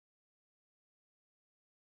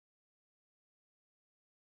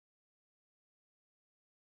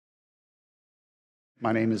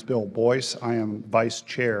My name is Bill Boyce. I am Vice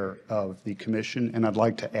Chair of the Commission, and I'd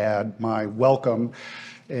like to add my welcome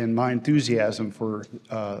and my enthusiasm for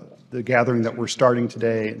the gathering that we're starting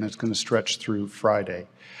today, and it's going to stretch through Friday.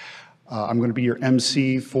 I'm going to be your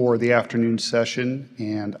MC for the afternoon session,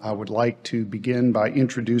 and I would like to begin by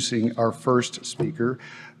introducing our first speaker,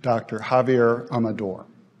 Dr. Xavier Amador.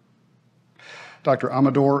 Dr.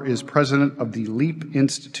 Amador is president of the LEAP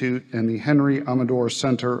Institute and the Henry Amador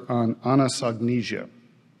Center on Anosognosia,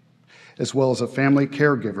 as well as a family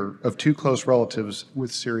caregiver of two close relatives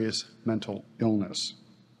with serious mental illness.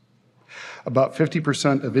 About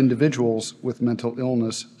 50% of individuals with mental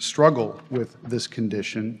illness struggle with this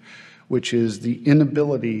condition, which is the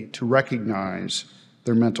inability to recognize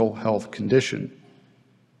their mental health condition.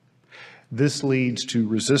 This leads to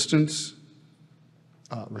resistance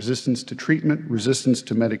to treatment, resistance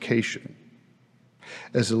to medication.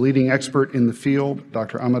 As a leading expert in the field,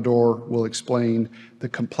 Dr. Amador will explain the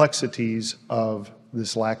complexities of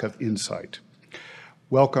this lack of insight.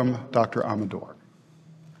 Welcome, Dr. Amador.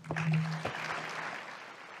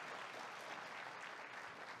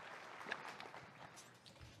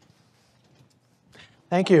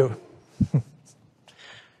 Thank you.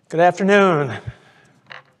 Good afternoon.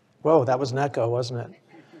 Whoa, that was an echo, wasn't it?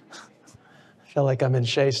 I feel like I'm in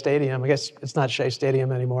Shea Stadium. I guess it's not Shea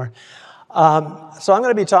Stadium anymore. So I'm going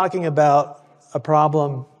to be talking about a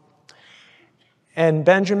problem. And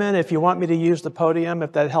Benjamin, if you want me to use the podium,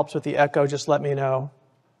 if that helps with the echo, just let me know.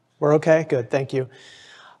 We're okay? Good, thank you.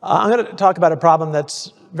 I'm going to talk about a problem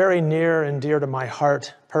that's very near and dear to my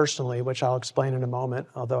heart personally, which I'll explain in a moment,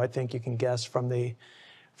 although I think you can guess from the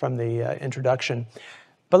introduction.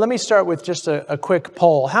 But let me start with just a quick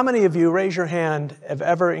poll. How many of you, raise your hand, have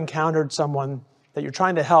ever encountered someone that you're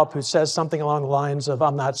trying to help who says something along the lines of,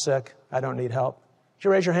 I'm not sick, I don't need help? Did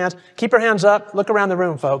you raise your hands? Keep your hands up. Look around the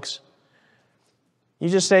room, folks. You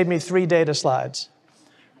just saved me 3 data slides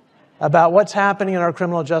about what's happening in our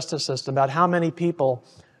criminal justice system, about how many people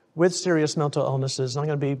with serious mental illnesses. I'm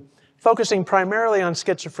going to be focusing primarily on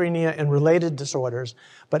schizophrenia and related disorders,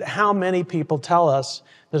 but how many people tell us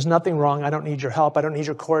there's nothing wrong, I don't need your help, I don't need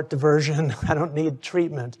your court diversion, I don't need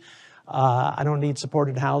treatment, I don't need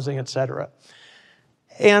supported housing, etc.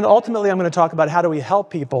 And ultimately, I'm going to talk about how do we help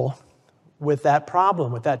people with that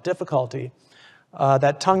problem, with that difficulty,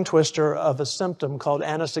 that tongue twister of a symptom called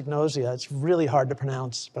anosognosia. It's really hard to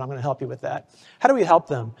pronounce, but I'm going to help you with that. How do we help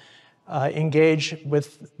them engage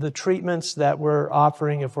with the treatments that we're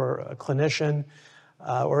offering if we're a clinician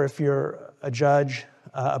or if you're a judge,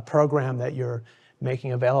 a program that you're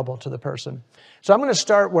making available to the person? So I'm going to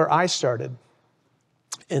start where I started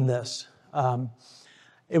in this.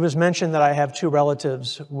 It was mentioned that I have 2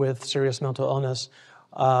 relatives with serious mental illness.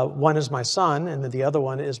 One is my son, and the other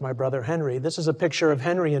one is my brother Henry. This is a picture of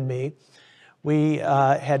Henry and me. We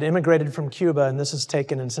had immigrated from Cuba, and this is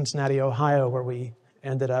taken in Cincinnati, Ohio, where we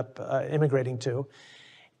ended up immigrating to.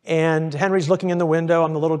 And Henry's looking in the window.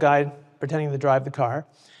 I'm the little guy pretending to drive the car.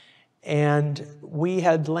 And we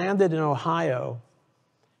had landed in Ohio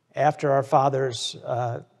after our father's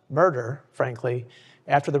murder, frankly,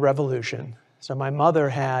 after the revolution. So my mother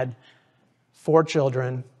had 4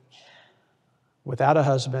 children, without a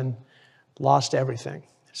husband, lost everything.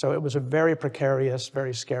 So it was a very precarious,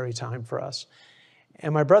 very scary time for us.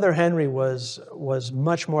 And my brother Henry was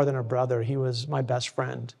much more than a brother. He was my best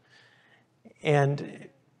friend. And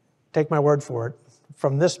take my word for it,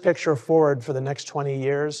 from this picture forward for the next 20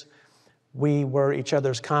 years, we were each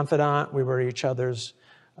other's confidant, we were each other's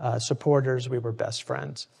supporters, we were best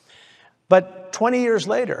friends. But 20 years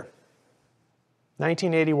later,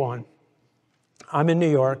 1981, I'm in New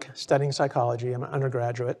York studying psychology. I'm an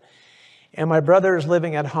undergraduate. And my brother is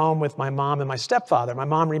living at home with my mom and my stepfather. My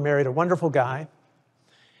mom remarried a wonderful guy.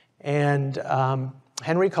 And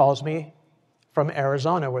Henry calls me from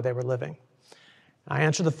Arizona, where they were living. I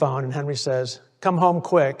answer the phone, and Henry says, "Come home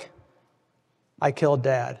quick. I killed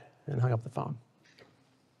Dad," and hung up the phone.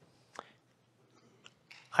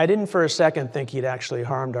 I didn't for a second think he'd actually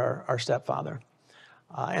harmed our stepfather.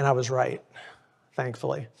 And I was right,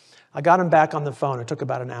 thankfully. I got him back on the phone. It took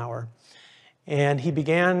about an hour. And he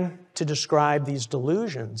began to describe these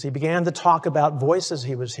delusions. He began to talk about voices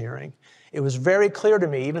he was hearing. It was very clear to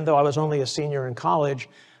me, even though I was only a senior in college,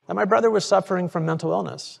 that my brother was suffering from mental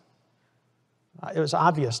illness. It was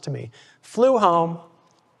obvious to me. Flew home,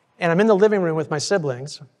 and I'm in the living room with my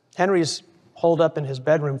siblings. Henry's holed up in his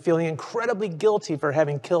bedroom, feeling incredibly guilty for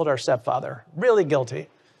having killed our stepfather. Really guilty.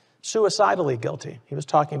 Suicidally guilty. He was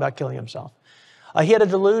talking about killing himself. He had a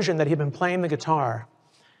delusion that he'd been playing the guitar,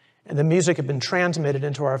 and the music had been transmitted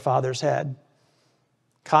into our father's head,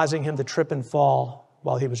 causing him to trip and fall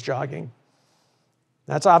while he was jogging.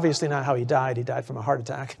 That's obviously not how he died. He died from a heart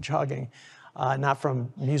attack jogging, not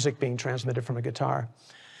from music being transmitted from a guitar.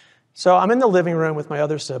 So I'm in the living room with my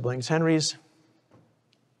other siblings. Henry's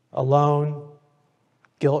alone,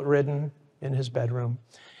 guilt-ridden in his bedroom.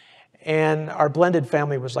 And our blended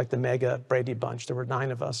family was like the mega Brady Bunch. There were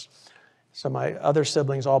 9 of us. So my other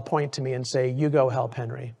siblings all point to me and say, "You go help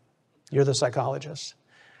Henry. You're the psychologist,"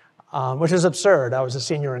 which is absurd. I was a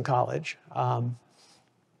senior in college.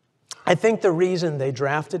 I think the reason they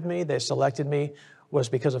drafted me, they selected me, was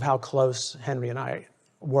because of how close Henry and I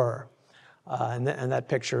were. And that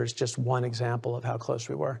picture is just one example of how close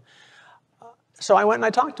we were. So I went and I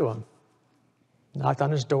talked to him. Knocked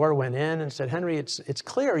on his door, went in and said, "Henry, it's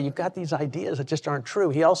clear you've got these ideas that just aren't true."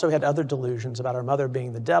 He also had other delusions about our mother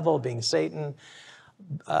being the devil, being Satan,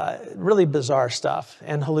 really bizarre stuff,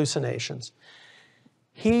 and hallucinations.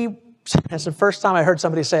 It's the first time I heard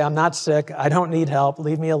somebody say, "I'm not sick, I don't need help,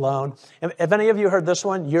 leave me alone." Have any of you heard this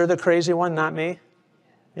one? "You're the crazy one, not me"?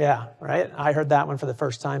 Yeah, right? I heard that one for the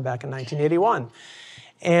first time back in 1981.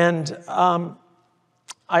 And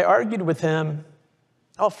I argued with him.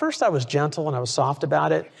 Well, first I was gentle and I was soft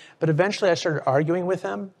about it, but eventually I started arguing with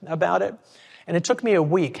him about it. And it took me a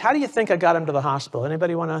week. How do you think I got him to the hospital?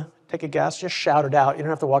 Anybody want to take a guess? Just shout it out. You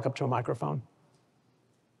don't have to walk up to a microphone.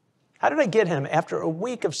 How did I get him after a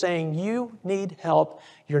week of saying, "You need help,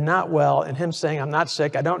 you're not well," and him saying, "I'm not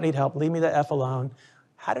sick, I don't need help, leave me the F alone"?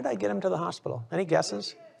 How did I get him to the hospital? Any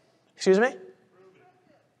guesses? Excuse me?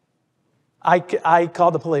 I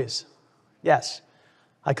called the police. Yes.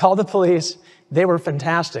 I called the police. They were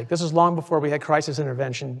fantastic. This was long before we had crisis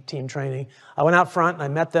intervention team training. I went out front and I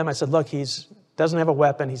met them. I said, "Look, he doesn't have a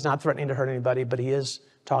weapon. He's not threatening to hurt anybody, but he is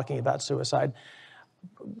talking about suicide."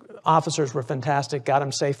 Officers were fantastic, got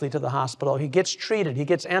him safely to the hospital. He gets treated. He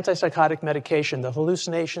gets antipsychotic medication. The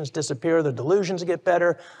hallucinations disappear. The delusions get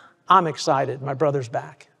better. I'm excited. My brother's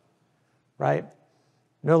back, right?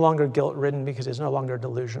 No longer guilt-ridden because he's no longer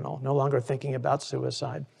delusional, no longer thinking about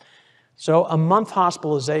suicide. So a month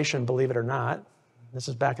hospitalization, believe it or not, this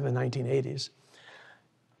is back in the 1980s.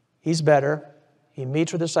 He's better. He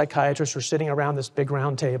meets with a psychiatrist. We're sitting around this big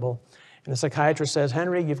round table. And the psychiatrist says,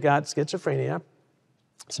 "Henry, you've got schizophrenia.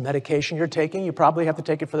 It's a medication you're taking. You probably have to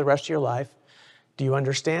take it for the rest of your life. Do you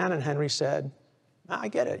understand?" And Henry said, "I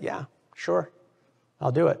get it. Yeah, sure.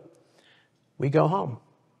 I'll do it." We go home.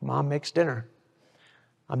 Mom makes dinner.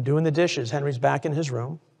 I'm doing the dishes. Henry's back in his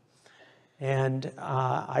room. And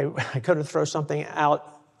I go to throw something out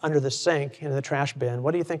under the sink in the trash bin.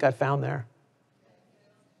 What do you think I found there?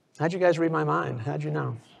 How'd you guys read my mind? How'd you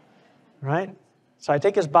know? Right? So I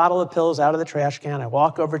take his bottle of pills out of the trash can. I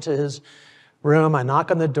walk over to his room. I knock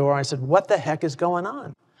on the door. I said, "What the heck is going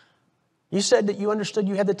on? You said that you understood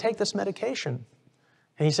you had to take this medication."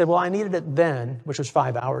 And he said, "Well, I needed it then," which was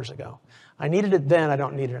 5 hours ago. "I needed it then. I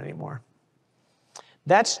don't need it anymore."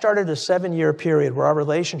 That started a 7-year period where our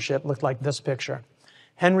relationship looked like this picture.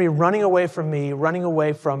 Henry running away from me, running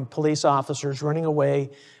away from police officers, running away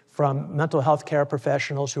from mental health care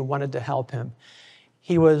professionals who wanted to help him.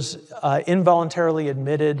 He was involuntarily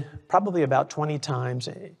admitted probably about 20 times.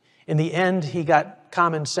 In the end, he got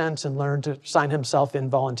common sense and learned to sign himself in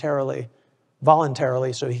voluntarily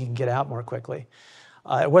so he could get out more quickly.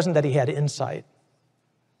 It wasn't that he had insight.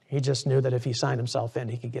 He just knew that if he signed himself in,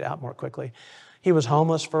 he could get out more quickly. He was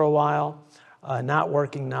homeless for a while, not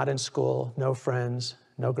working, not in school, no friends,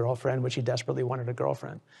 no girlfriend, which he desperately wanted a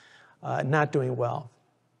girlfriend, not doing well.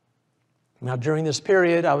 Now, during this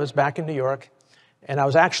period, I was back in New York, and I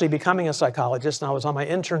was actually becoming a psychologist, and I was on my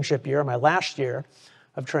internship year, my last year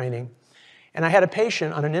of training, and I had a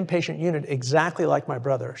patient on an inpatient unit exactly like my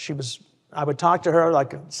brother. I would talk to her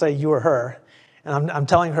like, say, "You or her," and I'm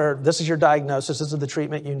telling her, "This is your diagnosis, this is the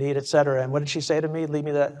treatment you need, et cetera." And what did she say to me? Leave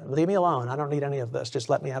me alone. I don't need any of this. Just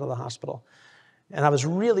let me out of the hospital." And I was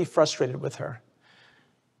really frustrated with her.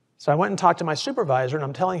 So I went and talked to my supervisor, and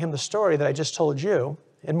I'm telling him the story that I just told you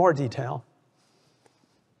in more detail.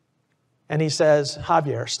 And he says,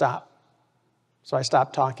 "Xavier, stop." So I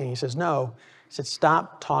stopped talking. He says, "No." He said,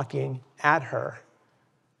 "Stop talking at her.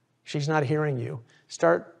 She's not hearing you.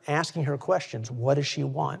 Start asking her questions. What does she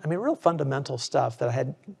want?" I mean, real fundamental stuff that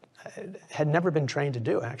I had never been trained to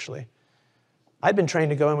do, actually. I'd been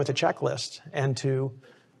trained to go in with a checklist and to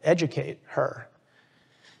educate her.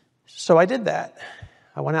 So I did that.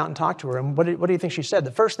 I went out and talked to her. And what do you think she said?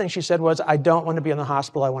 The first thing she said was, "I don't want to be in the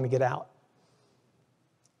hospital. I want to get out."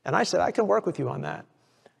 And I said, "I can work with you on that."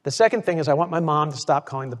 The second thing is, "I want my mom to stop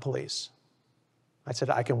calling the police." I said,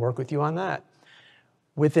 "I can work with you on that."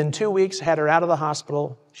 Within 2 weeks, had her out of the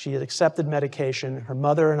hospital. She had accepted medication. Her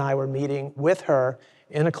mother and I were meeting with her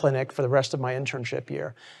in a clinic for the rest of my internship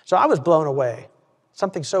year. So I was blown away.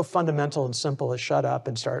 something so fundamental and simple as shut up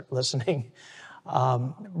and start listening,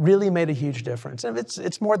 really made a huge difference. And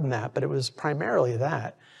it's more than that, but it was primarily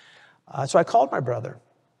that. So I called my brother.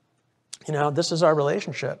 You know, this is our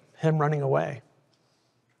relationship, him running away.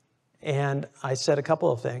 And I said a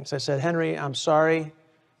couple of things. I said, Henry, I'm sorry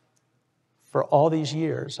for all these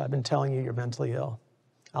years I've been telling you you're mentally ill.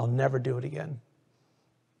 I'll never do it again.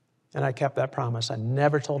 And I kept that promise. I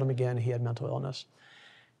never told him again he had mental illness.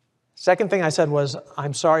 Second thing I said was,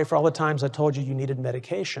 I'm sorry for all the times I told you you needed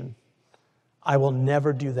medication. I will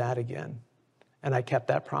never do that again. And I kept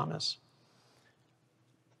that promise.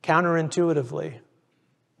 Counterintuitively,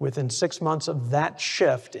 within 6 months of that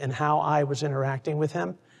shift in how I was interacting with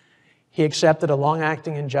him, he accepted a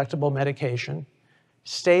long-acting injectable medication,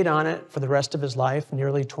 stayed on it for the rest of his life,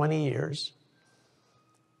 nearly 20 years,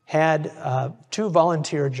 had 2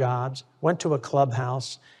 volunteer jobs, went to a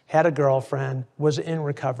clubhouse, had a girlfriend, was in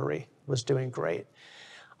recovery, was doing great.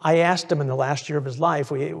 I asked him in the last year of his life,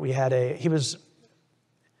 he was,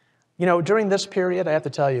 you know, during this period, I have to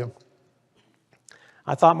tell you,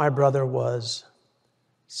 I thought my brother was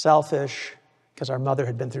selfish because our mother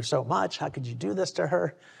had been through so much. How could you do this to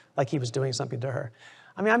her? Like he was doing something to her.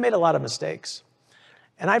 I mean, I made a lot of mistakes.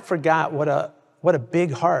 And I forgot what a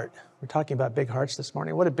big heart, we're talking about big hearts this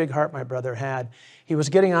morning, what a big heart my brother had. He was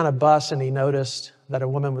getting on a bus and he noticed that a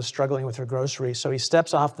woman was struggling with her groceries. So he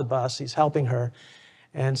steps off the bus, he's helping her,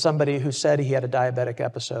 and somebody who said he had a diabetic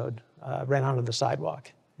episode ran onto the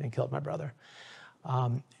sidewalk and killed my brother.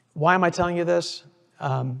 Why am I telling you this?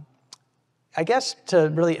 I guess to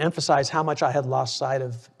really emphasize how much I had lost sight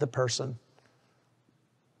of the person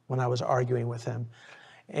when I was arguing with him.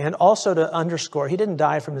 And also to underscore, he didn't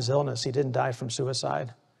die from his illness, he didn't die from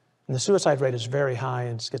suicide. And the suicide rate is very high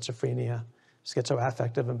in schizophrenia,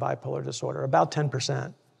 schizoaffective, and bipolar disorder. About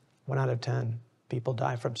 10%, 1 out of 10 people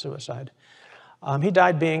die from suicide. He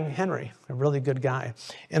died being Henry, a really good guy.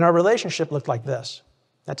 And our relationship looked like this.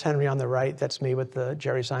 That's Henry on the right, that's me with the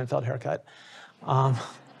Jerry Seinfeld haircut. I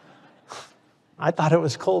thought it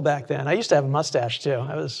was cool back then. I used to have a mustache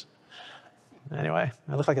too. Anyway,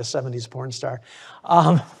 I look like a 70s porn star.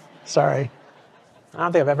 Sorry. I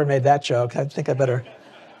don't think I've ever made that joke. I think I better.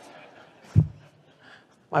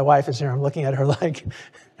 My wife is here. I'm looking at her like,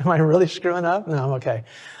 am I really screwing up? No, I'm okay.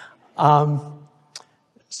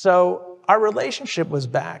 So our relationship was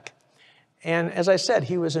back. And as I said,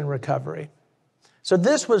 he was in recovery. So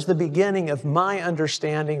this was the beginning of my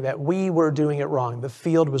understanding that we were doing it wrong. The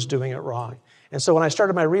field was doing it wrong. And so when I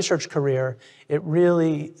started my research career, it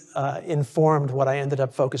really informed what I ended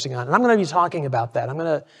up focusing on. And I'm going to be talking about that. I'm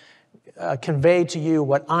going to convey to you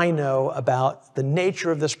what I know about the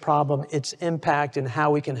nature of this problem, its impact, and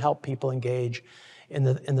how we can help people engage in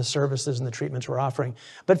the services and the treatments we're offering.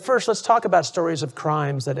 But first, let's talk about stories of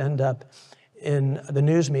crimes that end up in the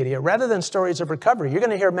news media, rather than stories of recovery. You're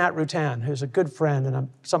going to hear Matt Rutan, who's a good friend and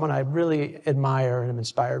someone I really admire and am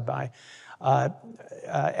inspired by.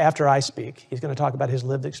 After I speak, he's going to talk about his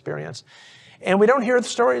lived experience. And we don't hear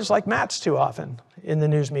stories like Matt's too often in the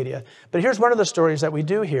news media. But here's one of the stories that we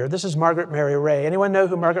do hear. This is Margaret Mary Ray. Anyone know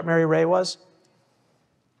who Margaret Mary Ray was?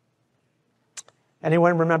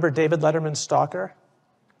 Anyone remember David Letterman's stalker?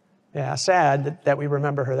 Yeah, sad that we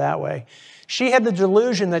remember her that way. She had the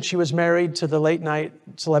delusion that she was married to the late-night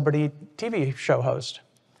celebrity TV show host.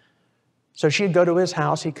 So she'd go to his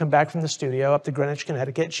house. He'd come back from the studio up to Greenwich,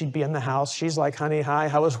 Connecticut. She'd be in the house. She's like, honey, hi,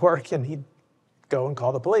 how was work? And he'd go and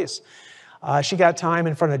call the police. She got time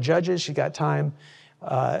in front of judges. She got time,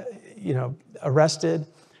 arrested.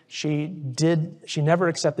 She never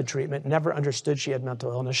accepted treatment, never understood she had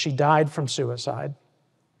mental illness. She died from suicide.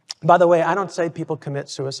 By the way, I don't say people commit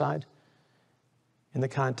suicide in the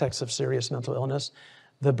context of serious mental illness.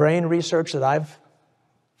 The brain research that I've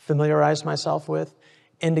familiarized myself with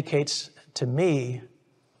indicates to me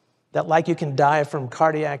that like you can die from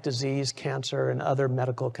cardiac disease, cancer, and other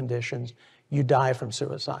medical conditions, you die from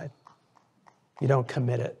suicide. You don't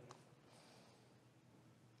commit it.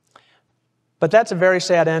 But that's a very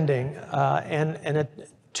sad ending and a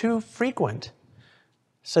too frequent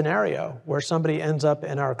scenario where somebody ends up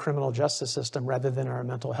in our criminal justice system rather than our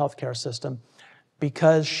mental health care system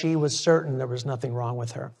because she was certain there was nothing wrong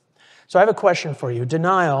with her. So I have a question for you.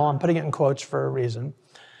 Denial, I'm putting it in quotes for a reason,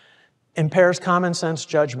 impairs common sense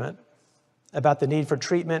judgment about the need for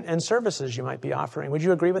treatment and services you might be offering. Would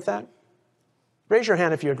you agree with that? Raise your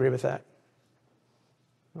hand if you agree with that.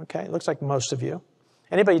 Okay, it looks like most of you.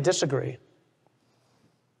 Anybody disagree?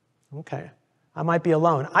 Okay, I might be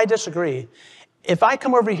alone. I disagree. If I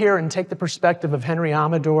come over here and take the perspective of Henry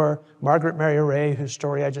Amador, Margaret Mary Ray, whose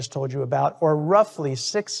story I just told you about, or roughly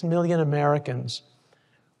 6 million Americans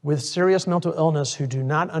with serious mental illness who do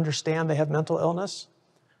not understand they have mental illness,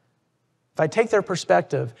 if I take their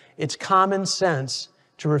perspective, it's common sense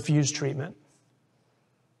to refuse treatment.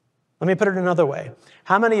 Let me put it another way.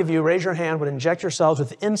 How many of you, raise your hand, would inject yourselves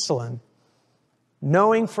with insulin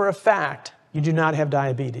knowing for a fact you do not have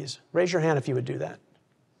diabetes? Raise your hand if you would do that.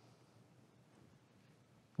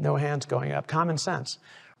 No hands going up. Common sense,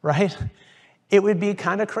 right? It would be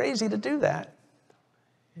kind of crazy to do that.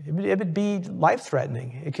 It would be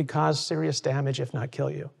life-threatening. It could cause serious damage, if not kill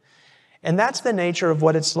you. And that's the nature of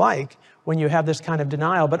what it's like when you have this kind of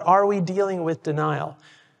denial. But are we dealing with denial?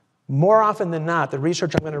 More often than not, the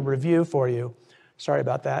research I'm going to review for you, sorry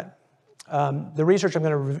about that, the research I'm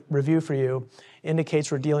going to review for you indicates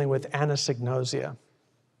we're dealing with anosognosia.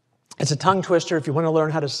 It's a tongue twister. If you want to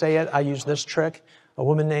learn how to say it, I use this trick. A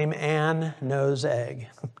woman named Anne knows egg.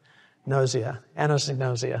 Nausea,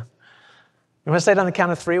 anosognosia. You want to say it on the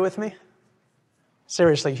count of 3 with me?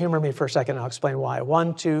 Seriously, humor me for a second, and I'll explain why.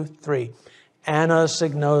 1, 2, 3.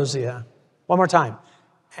 Anosognosia. One more time.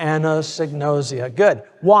 Anosognosia. Good.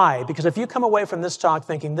 Why? Because if you come away from this talk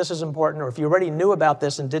thinking this is important, or if you already knew about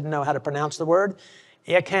this and didn't know how to pronounce the word,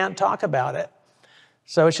 you can't talk about it.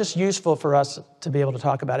 So it's just useful for us to be able to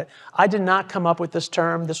talk about it. I did not come up with this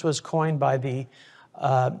term. This was coined by the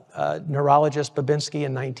neurologist Babinski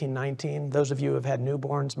in 1919. Those of you who have had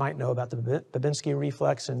newborns might know about the Babinski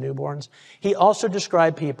reflex in newborns. He also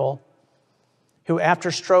described people who after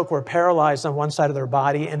stroke were paralyzed on one side of their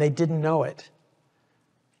body and they didn't know it.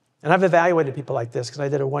 And I've evaluated people like this because I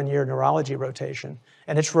did a 1-year neurology rotation,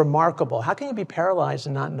 and it's remarkable. How can you be paralyzed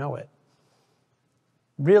and not know it?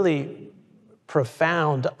 Really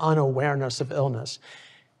profound unawareness of illness.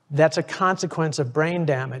 That's a consequence of brain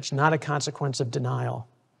damage, not a consequence of denial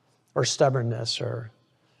or stubbornness or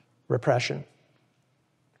repression.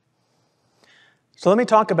 So let me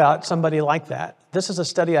talk about somebody like that. This is a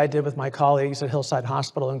study I did with my colleagues at Hillside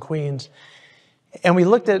Hospital in Queens. And we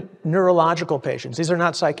looked at neurological patients. These are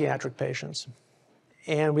not psychiatric patients.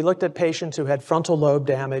 And we looked at patients who had frontal lobe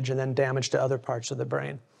damage and then damage to other parts of the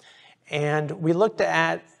brain. And we looked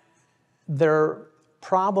at their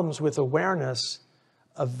problems with awareness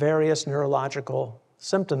of various neurological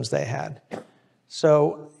symptoms they had.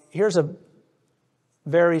 So here's a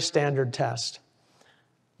very standard test.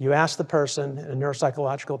 You ask the person in a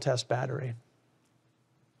neuropsychological test battery,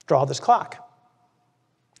 draw this clock,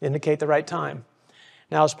 indicate the right time.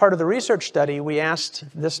 Now, as part of the research study, we asked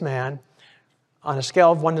this man, on a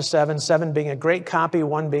scale of 1 to 7, 7 being a great copy,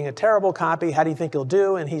 1 being a terrible copy, how do you think he'll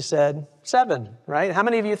do? And he said, 7, right? How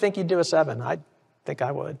many of you think you'd do a 7? I think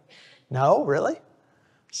I would. No, really?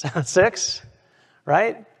 6,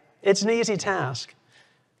 right? It's an easy task.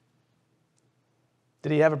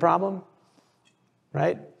 Did he have a problem?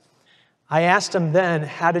 Right? I asked him then,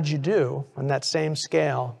 how did you do on that same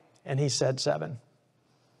scale? And he said 7.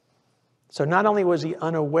 So not only was he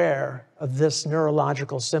unaware of this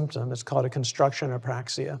neurological symptom, it's called a construction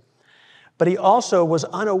apraxia, but he also was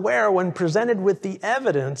unaware when presented with the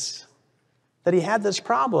evidence that he had this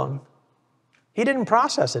problem. He didn't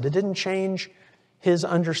process it. It didn't change his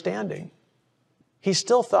understanding. He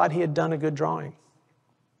still thought he had done a good drawing.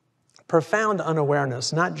 Profound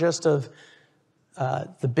unawareness, not just of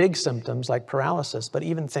the big symptoms like paralysis, but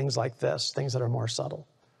even things like this, things that are more subtle.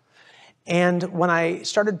 And when I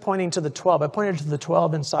started pointing to the 12, I pointed to the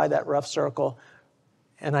 12 inside that rough circle,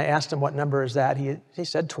 and I asked him what number is that. He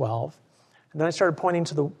said 12. And then I started pointing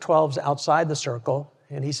to the 12s outside the circle,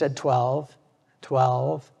 and he said 12,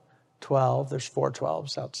 12, 12. There's 4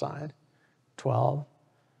 12s outside. 12.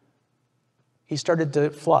 He started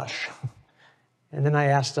to flush. And then I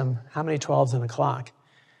asked him, how many 12s in a clock?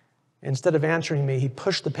 Instead of answering me, he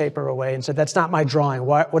pushed the paper away and said, that's not my drawing.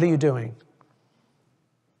 What are you doing?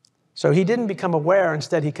 So he didn't become aware.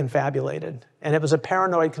 Instead, he confabulated. And it was a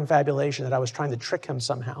paranoid confabulation that I was trying to trick him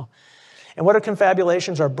somehow. And what are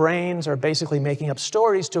confabulations? Our brains are basically making up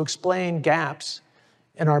stories to explain gaps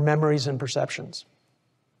in our memories and perceptions.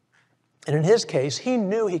 And in his case, he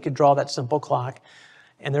knew he could draw that simple clock,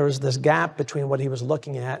 and there was this gap between what he was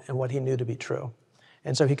looking at and what he knew to be true.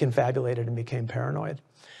 And so he confabulated and became paranoid.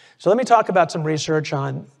 So let me talk about some research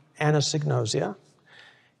on anosognosia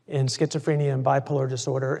in schizophrenia and bipolar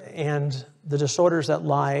disorder and the disorders that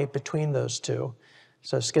lie between those two.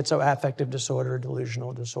 So schizoaffective disorder,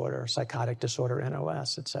 delusional disorder, psychotic disorder,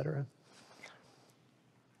 NOS, et cetera.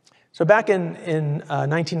 So back in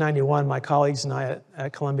 1991, my colleagues and I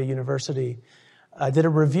at Columbia University did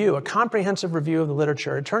a comprehensive review of the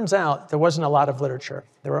literature. It turns out there wasn't a lot of literature.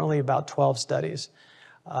 There were only about 12 studies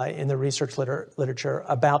in the research literature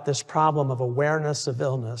about this problem of awareness of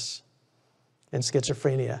illness in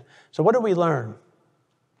schizophrenia. So what did we learn?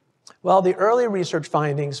 Well, the early research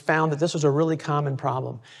findings found that this was a really common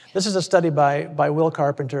problem. This is a study by Will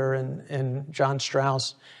Carpenter and John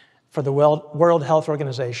Strauss for the World Health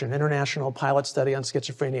Organization, International Pilot Study on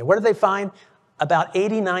Schizophrenia. What did they find? About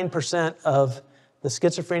 89% of the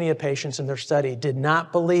schizophrenia patients in their study did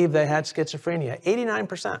not believe they had schizophrenia.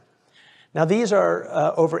 89%. Now, these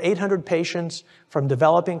are over 800 patients from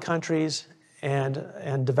developing countries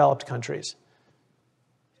and developed countries.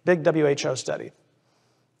 Big WHO study.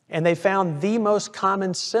 And they found the most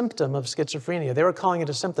common symptom of schizophrenia, they were calling it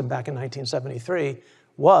a symptom back in 1973,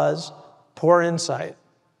 was poor insight.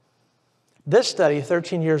 This study,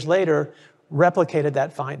 13 years later, replicated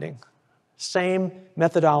that finding. Same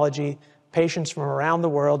methodology, patients from around the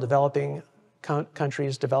world, developing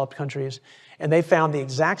countries, developed countries, and they found the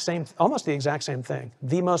exact same, almost the exact same thing.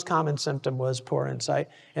 The most common symptom was poor insight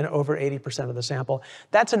in over 80% of the sample.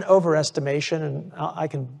 That's an overestimation, and I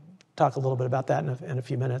can talk a little bit about that in a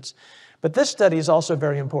few minutes. But this study is also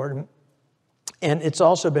very important, and it's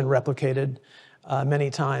also been replicated many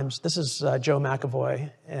times. This is Joe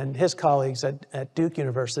McAvoy and his colleagues at Duke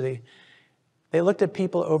University. They looked at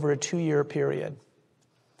people over a 2-year period,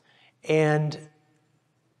 and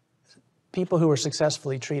people who were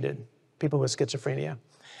successfully treated, people with schizophrenia.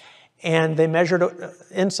 And they measured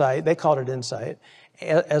insight, they called it insight,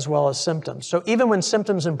 as well as symptoms. So even when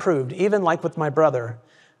symptoms improved, even like with my brother,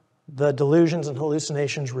 the delusions and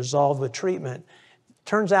hallucinations resolved with treatment,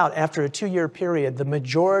 turns out after a 2-year period, the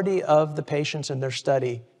majority of the patients in their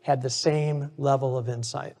study had the same level of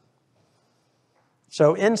insight.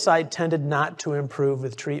 So insight tended not to improve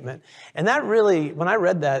with treatment. And that really, when I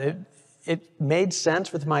read that, it made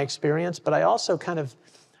sense with my experience, but I also kind of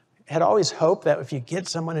had always hoped that if you get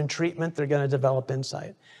someone in treatment, they're going to develop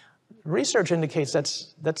insight. Research indicates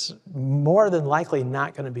that's more than likely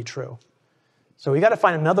not going to be true. So we got to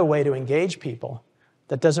find another way to engage people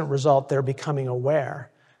that doesn't result their becoming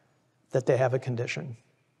aware that they have a condition.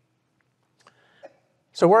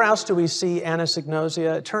 So where else do we see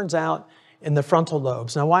anosognosia? It turns out in the frontal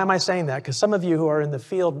lobes. Now, why am I saying that? Because some of you who are in the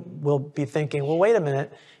field will be thinking, well, wait a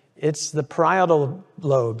minute, it's the parietal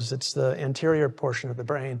lobes, it's the anterior portion of the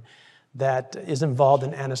brain that is involved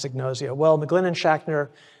in anosognosia. Well, McGlynn and Schachner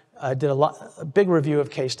did a big review of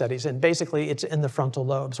case studies, and basically it's in the frontal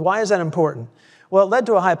lobes. Why is that important? Well, it led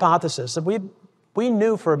to a hypothesis that we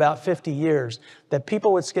knew for about 50 years that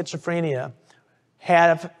people with schizophrenia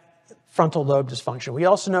have frontal lobe dysfunction. We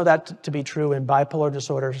also know that to be true in bipolar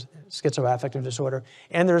disorders, schizoaffective disorder,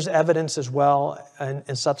 and there's evidence as well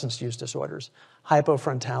in substance use disorders,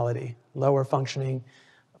 hypofrontality, lower functioning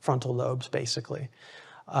frontal lobes, basically.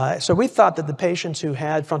 So we thought that the patients who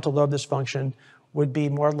had frontal lobe dysfunction would be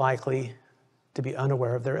more likely to be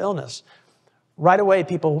unaware of their illness. Right away,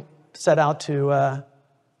 people set out to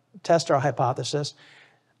test our hypothesis.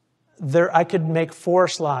 I could make 4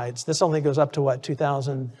 slides. This only goes up to what,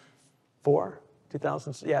 2004?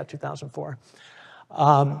 2004.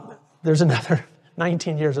 There's another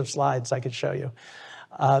 19 years of slides I could show you.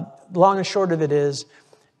 Long and short of it is,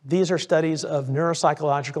 these are studies of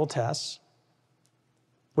neuropsychological tests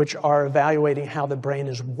which are evaluating how the brain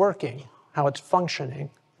is working, how it's functioning,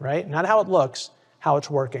 right? Not how it looks, how it's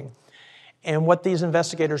working. And what these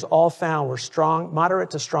investigators all found were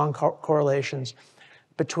moderate to strong correlations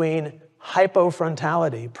between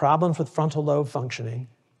hypofrontality, problems with frontal lobe functioning,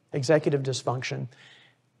 executive dysfunction,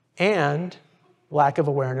 and lack of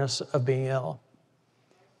awareness of being ill.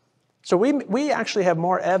 So we actually have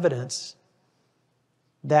more evidence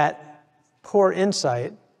that poor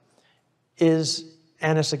insight is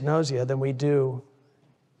anosognosia than we do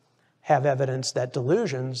have evidence that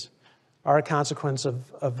delusions are a consequence of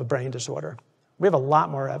a brain disorder. We have a lot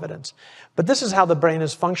more evidence. But this is how the brain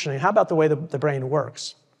is functioning. How about the way the brain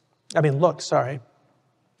works? Looks, sorry.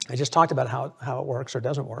 I just talked about how it works or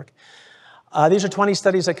doesn't work. These are 20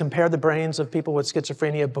 studies that compared the brains of people with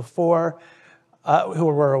schizophrenia before, who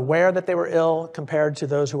were aware that they were ill, compared to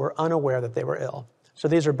those who were unaware that they were ill. So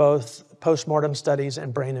these are both postmortem studies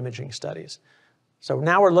and brain imaging studies. So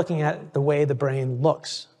now we're looking at the way the brain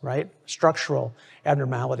looks, right? Structural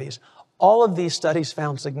abnormalities. All of these studies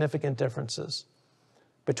found significant differences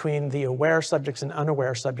between the aware subjects and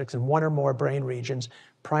unaware subjects in one or more brain regions,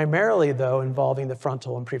 primarily, though, involving the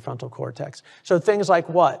frontal and prefrontal cortex. So things like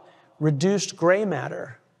what? Reduced gray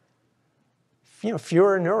matter,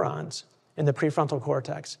 fewer neurons in the prefrontal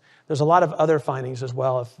cortex. There's a lot of other findings as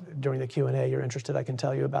well. If during the Q&A you're interested, I can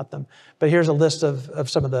tell you about them. But here's a list of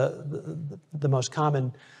some of the most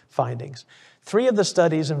common findings. 3 of the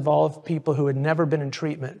studies involved people who had never been in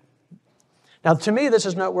treatment. Now, to me, this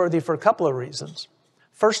is noteworthy for a couple of reasons.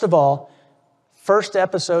 First of all, first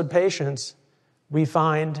episode patients we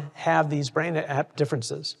find have these brain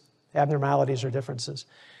differences, abnormalities or differences,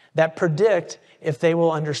 that predict if they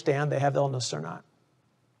will understand they have illness or not.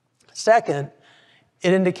 Second,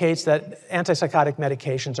 it indicates that antipsychotic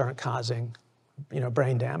medications aren't causing,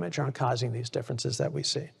 brain damage, aren't causing these differences that we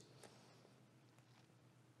see.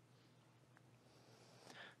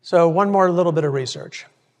 So one more little bit of research.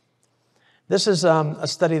 This is a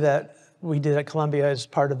study that we did at Columbia as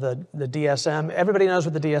part of the DSM. Everybody knows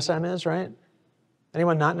what the DSM is, right?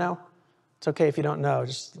 Anyone not know? It's okay if you don't know,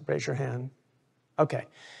 just raise your hand. Okay.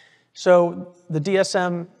 So the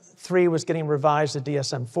DSM-3 was getting revised to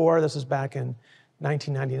DSM-4. This is back in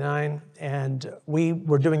 1999. And we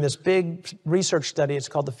were doing this big research study. It's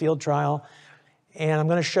called the field trial. And I'm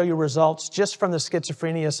going to show you results just from the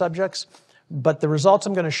schizophrenia subjects. But the results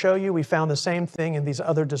I'm going to show you, we found the same thing in these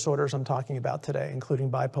other disorders I'm talking about today, including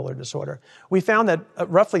bipolar disorder. We found that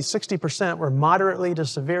roughly 60% were moderately to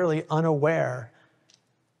severely unaware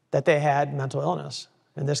that they had mental illness,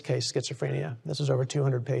 in this case, schizophrenia. This is over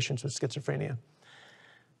 200 patients with schizophrenia.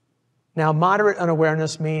 Now, moderate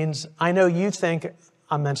unawareness means, I know you think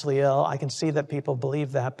I'm mentally ill. I can see that people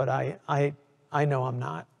believe that, but I know I'm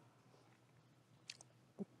not.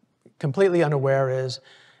 Completely unaware is,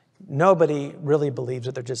 nobody really believes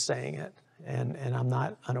it, they're just saying it, and I'm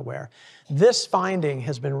not unaware. This finding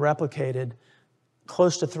has been replicated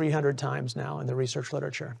close to 300 times now in the research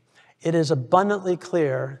literature. It is abundantly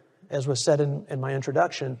clear, as was said in my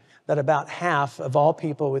introduction, that about half of all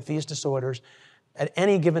people with these disorders at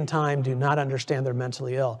any given time do not understand they're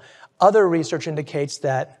mentally ill. Other research indicates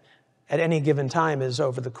that at any given time is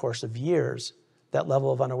over the course of years, that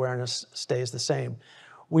level of unawareness stays the same.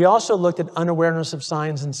 We also looked at unawareness of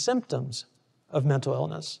signs and symptoms of mental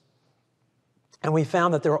illness. And we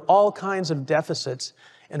found that there were all kinds of deficits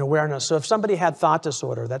in awareness. So if somebody had thought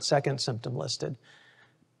disorder, that second symptom listed,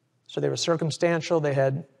 so they were circumstantial, they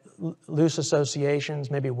had loose associations,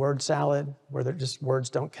 maybe word salad, where just words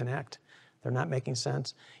don't connect, they're not making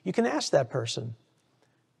sense. You can ask that person,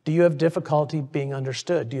 do you have difficulty being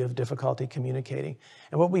understood? Do you have difficulty communicating?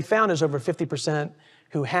 And what we found is over 50%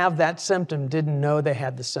 who have that symptom didn't know they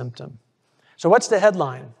had the symptom. So what's the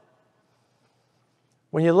headline?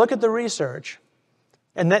 When you look at the research,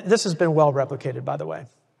 and this has been well replicated, by the way,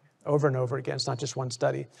 over and over again, it's not just one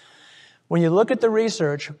study. When you look at the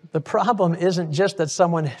research, the problem isn't just that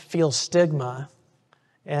someone feels stigma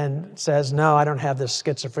and says, no, I don't have this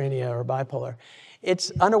schizophrenia or bipolar.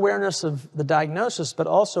 It's unawareness of the diagnosis, but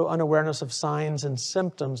also unawareness of signs and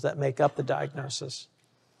symptoms that make up the diagnosis.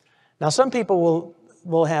 Now, some people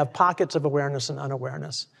will have pockets of awareness and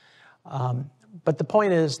unawareness. But the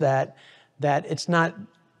point is that it's not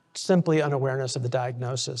simply unawareness of the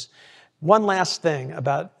diagnosis. One last thing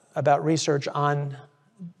about research on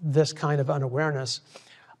this kind of unawareness.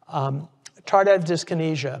 Tardive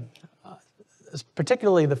dyskinesia,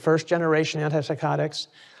 particularly the first generation antipsychotics,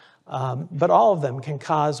 but all of them can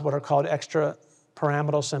cause what are called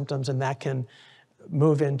extrapyramidal symptoms, and that can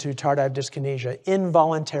move into tardive dyskinesia,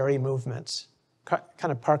 involuntary movements,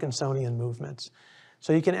 kind of Parkinsonian movements.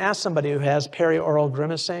 So you can ask somebody who has perioral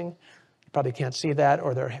grimacing, you probably can't see that,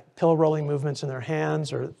 or their pill rolling movements in their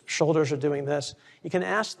hands or shoulders are doing this. You can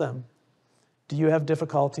ask them, do you have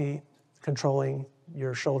difficulty controlling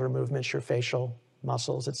your shoulder movements, your facial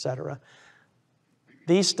muscles, etc.?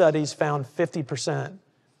 These studies found 50%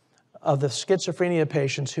 of the schizophrenia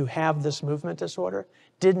patients who have this movement disorder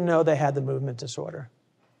didn't know they had the movement disorder.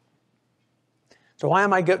 So why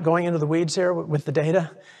am I going into the weeds here with the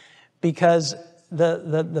data? Because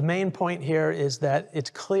the main point here is that it's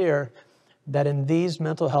clear that in these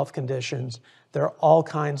mental health conditions, there are all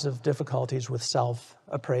kinds of difficulties with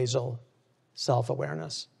self-appraisal,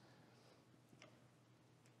 self-awareness.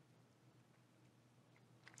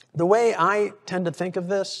 The way I tend to think of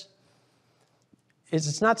this is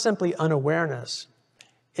it's not simply unawareness,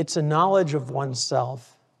 it's a knowledge of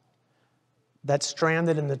oneself that's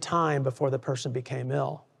stranded in the time before the person became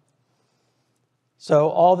ill. So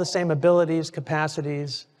all the same abilities,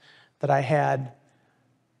 capacities that I had,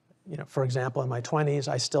 for example, in my 20s,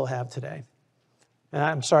 I still have today. And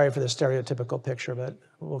I'm sorry for the stereotypical picture, but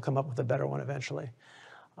we'll come up with a better one eventually.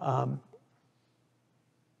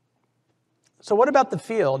 So what about the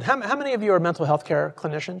field? How many of you are mental health care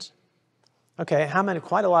clinicians? Okay, how many?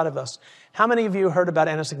 Quite a lot of us. How many of you heard about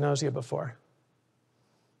anosognosia before?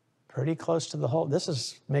 Pretty close to the whole. This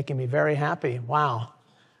is making me very happy. Wow.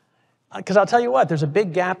 Because I'll tell you what, there's a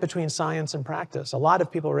big gap between science and practice. A lot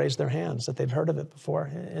of people raised their hands that they've heard of it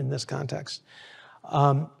before in this context.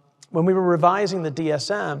 When we were revising the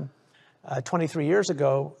DSM, 23 years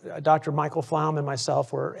ago, Dr. Michael Flaum and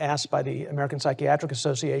myself were asked by the American Psychiatric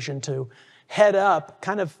Association to head up,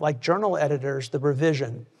 kind of like journal editors, the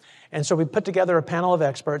revision. And so we put together a panel of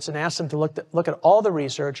experts and asked them to look at all the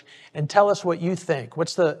research and tell us what you think.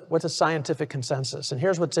 What's the scientific consensus? And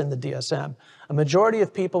here's what's in the DSM. A majority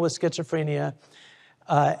of people with schizophrenia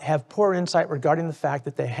have poor insight regarding the fact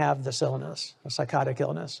that they have this illness, a psychotic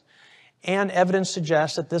illness. And evidence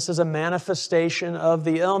suggests that this is a manifestation of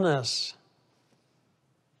the illness.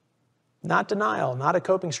 Not denial, not a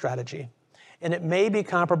coping strategy. And it may be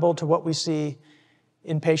comparable to what we see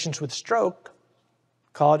in patients with stroke,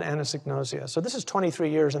 called anosognosia. So this is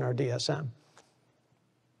 23 years in our DSM.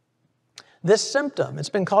 This symptom, it's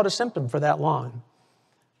been called a symptom for that long.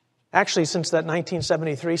 Actually, since that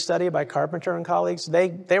 1973 study by Carpenter and colleagues,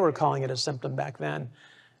 they were calling it a symptom back then.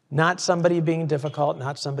 Not somebody being difficult,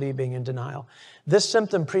 not somebody being in denial. This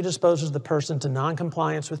symptom predisposes the person to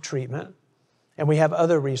noncompliance with treatment, and we have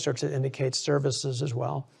other research that indicates services as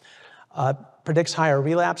well. Predicts higher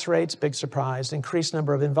relapse rates, big surprise, increased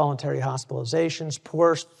number of involuntary hospitalizations,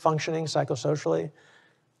 poor functioning psychosocially,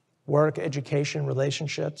 work, education,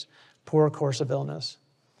 relationships, poor course of illness.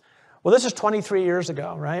 Well, this is 23 years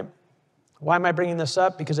ago, right? Why am I bringing this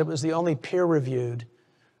up? Because it was the only peer-reviewed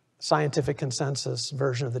scientific consensus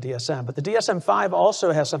version of the DSM. But the DSM-5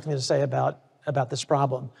 also has something to say about this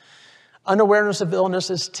problem. Unawareness of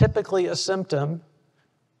illness is typically a symptom,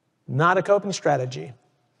 not a coping strategy.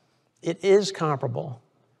 It is comparable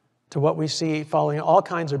to what we see following all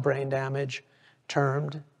kinds of brain damage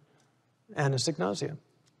termed anosognosia.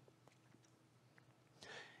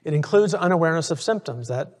 It includes unawareness of symptoms,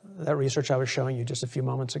 that research I was showing you just a few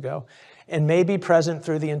moments ago, and may be present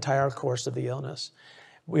through the entire course of the illness.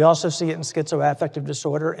 We also see it in schizoaffective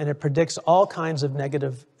disorder, and it predicts all kinds of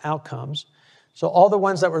negative outcomes. So all the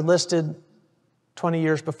ones that were listed 20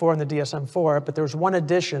 years before in the DSM-4, but there was one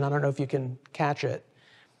addition, I don't know if you can catch it,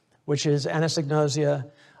 which is anosognosia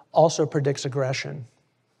also predicts aggression.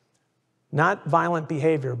 Not violent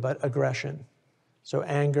behavior, but aggression. So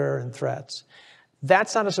anger and threats.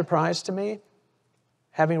 That's not a surprise to me,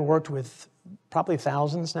 having worked with probably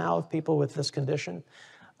thousands now of people with this condition.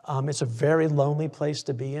 It's a very lonely place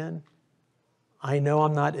to be in. I know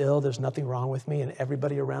I'm not ill, there's nothing wrong with me, and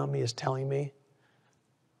everybody around me is telling me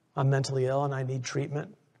I'm mentally ill and I need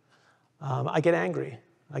treatment. I get angry,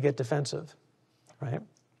 I get defensive, right?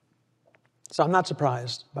 So I'm not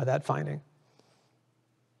surprised by that finding.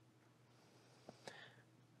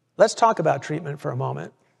 Let's talk about treatment for a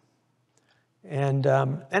moment. And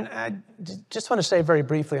I just want to say very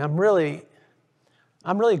briefly, I'm really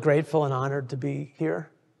grateful and honored to be here,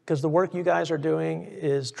 because the work you guys are doing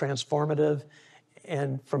is transformative.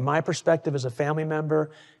 And from my perspective as a family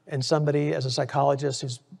member and somebody as a psychologist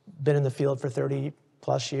who's been in the field for 30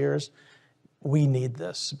 plus years, we need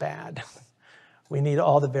this bad. We need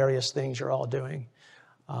all the various things you're all doing,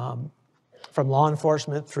 from law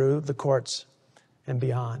enforcement through the courts and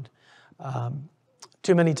beyond.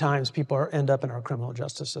 Too many times people end up in our criminal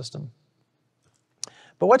justice system.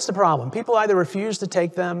 But what's the problem? People either refuse to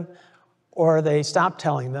take them or they stop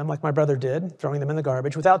telling them, like my brother did, throwing them in the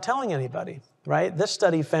garbage without telling anybody, right? This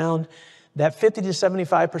study found that 50 to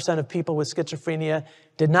 75% of people with schizophrenia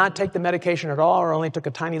did not take the medication at all or only took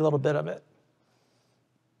a tiny little bit of it.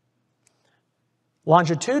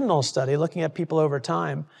 Longitudinal study, looking at people over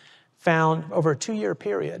time, found over a 2-year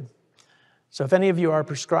period. So if any of you are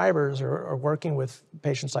prescribers or working with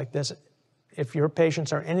patients like this, if your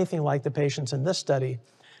patients are anything like the patients in this study,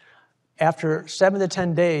 after 7 to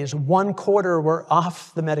 10 days, 1/4 were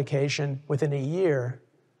off the medication. Within a year,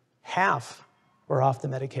 half were off the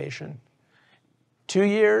medication. 2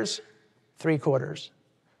 years, 3/4.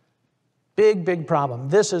 Big, big problem.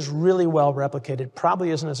 This is really well replicated.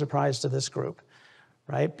 Probably isn't a surprise to this group,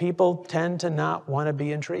 right? People tend to not want to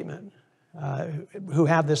be in treatment who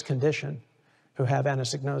have this condition, who have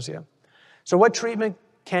anosognosia. So what treatment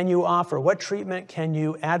can you offer? What treatment can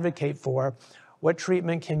you advocate for? What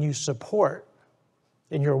treatment can you support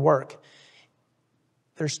in your work?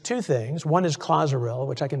 There's 2 things. One is Clozaril,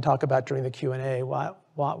 which I can talk about during the Q&A,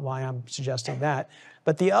 why I'm suggesting that.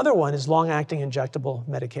 But the other one is long-acting injectable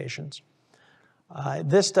medications.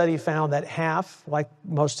 This study found that half, like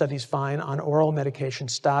most studies find, on oral medication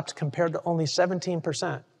stopped, compared to only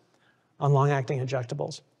 17% on long-acting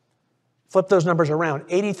injectables. Flip those numbers around.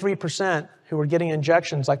 83% who were getting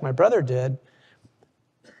injections like my brother did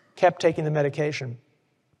kept taking the medication.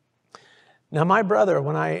 Now, my brother,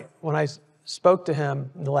 when I spoke to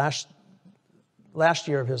him in the last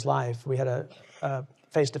year of his life, we had a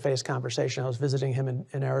face-to-face conversation. I was visiting him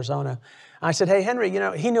in Arizona. I said, hey, Henry,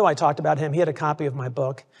 he knew I talked about him. He had a copy of my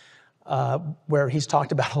book. where he's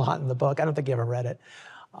talked about a lot in the book. I don't think he ever read it,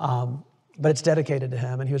 but it's dedicated to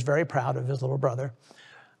him, and he was very proud of his little brother.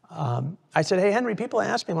 I said, hey, Henry, people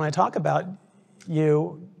ask me when I talk about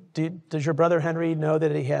you, does your brother Henry know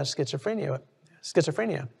that he has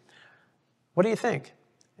schizophrenia? What do you think?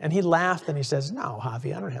 And he laughed and he says, no,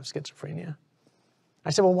 Javi, I don't have schizophrenia. I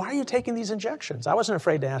said, well, why are you taking these injections? I wasn't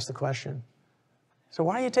afraid to ask the question. So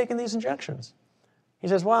why are you taking these injections? He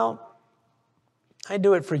says, well, I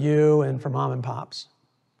do it for you and for mom and pops.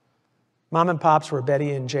 Mom and pops were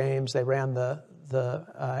Betty and James. They ran the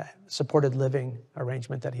supported living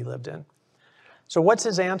arrangement that he lived in. So what's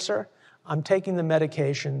his answer? I'm taking the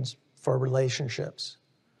medications for relationships,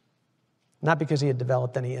 not because he had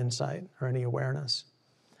developed any insight or any awareness.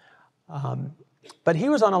 But he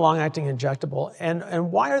was on a long-acting injectable.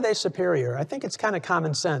 And why are they superior? I think it's kind of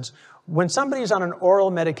common sense. When somebody's on an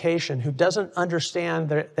oral medication who doesn't understand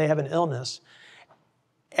that they have an illness,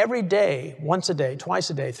 every day, once a day, twice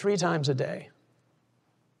a day, 3 times a day,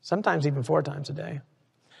 sometimes even 4 times a day,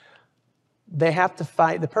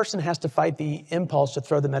 the person has to fight the impulse to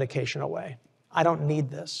throw the medication away. I don't need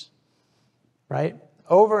this, right?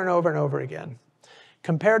 Over and over and over again.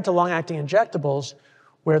 Compared to long-acting injectables,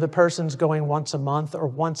 where the person's going once a month or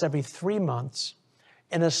once every 3 months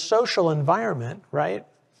in a social environment, right?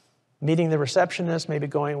 Meeting the receptionist, maybe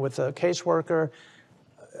going with a caseworker,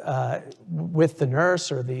 with the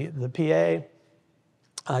nurse or the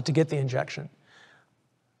PA to get the injection.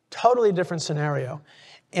 Totally different scenario.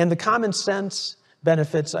 And the common sense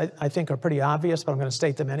benefits, I think, are pretty obvious, but I'm going to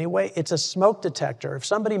state them anyway. It's a smoke detector. If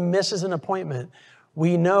somebody misses an appointment,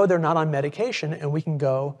 we know they're not on medication, and we can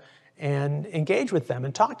go and engage with them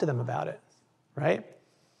and talk to them about it, right?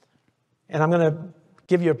 And I'm going to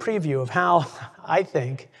give you a preview of how I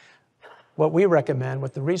think what we recommend,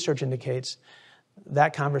 what the research indicates,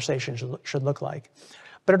 that conversation should look like.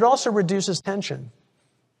 But it also reduces tension.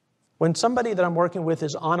 When somebody that I'm working with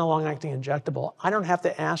is on a long-acting injectable, I don't have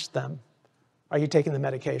to ask them, are you taking the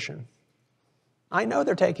medication? I know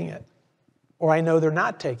they're taking it, or I know they're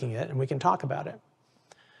not taking it, and we can talk about it.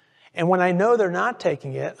 And when I know they're not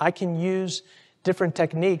taking it, I can use different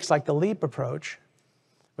techniques like the LEAP approach,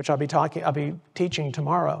 which I'll be teaching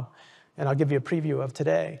tomorrow, and I'll give you a preview of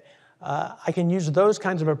today. I can use those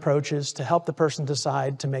kinds of approaches to help the person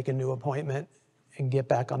decide to make a new appointment and get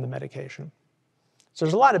back on the medication. So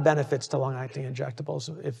there's a lot of benefits to long-acting injectables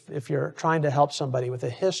if you're trying to help somebody with a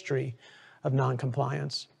history of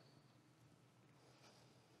noncompliance.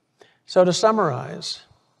 So to summarize,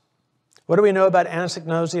 what do we know about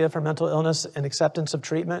anosognosia for mental illness and acceptance of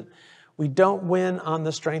treatment? We don't win on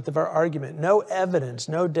the strength of our argument. No evidence,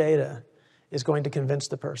 no data is going to convince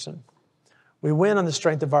the person. We win on the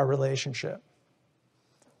strength of our relationship.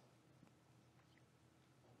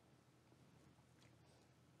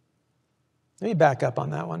 Let me back up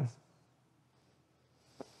on that one.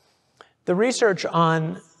 The research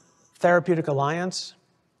on therapeutic alliance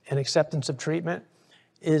and acceptance of treatment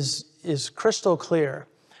is crystal clear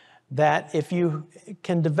that if you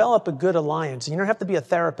can develop a good alliance, and you don't have to be a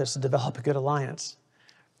therapist to develop a good alliance,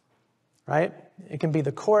 right? It can be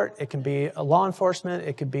the court, it can be a law enforcement,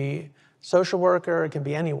 it could be social worker, it can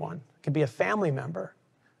be anyone. It can be a family member.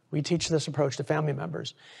 We teach this approach to family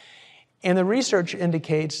members. And the research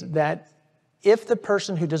indicates that if the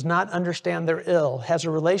person who does not understand they're ill has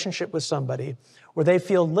a relationship with somebody where they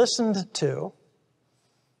feel listened to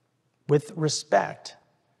with respect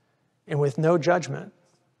and with no judgment,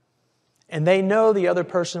 and they know the other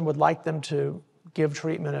person would like them to give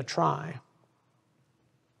treatment a try,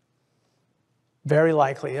 very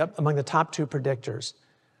likely, among the top 2 predictors,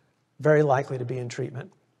 very likely to be in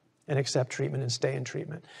treatment and accept treatment and stay in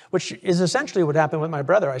treatment, which is essentially what happened with my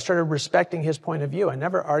brother. I started respecting his point of view. I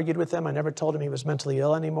never argued with him. I never told him he was mentally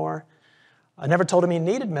ill anymore. I never told him he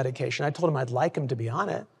needed medication. I told him I'd like him to be on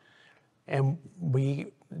it. And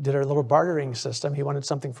we did our little bartering system. He wanted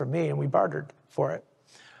something from me, and we bartered for it.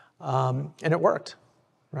 And it worked,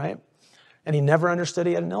 right? And he never understood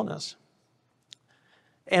he had an illness.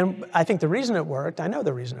 And I think the reason it worked, I know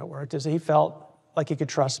the reason it worked, is that he felt like he could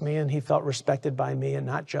trust me, and he felt respected by me and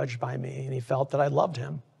not judged by me, and he felt that I loved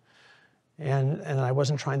him, and I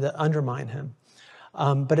wasn't trying to undermine him.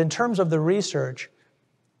 But in terms of the research,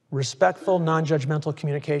 respectful, non-judgmental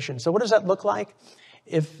communication. So what does that look like?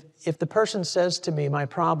 If the person says to me, my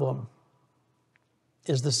problem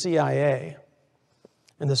is the CIA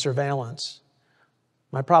and the surveillance,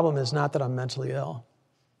 my problem is not that I'm mentally ill,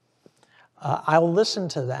 I'll listen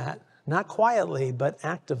to that, not quietly, but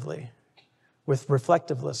actively, with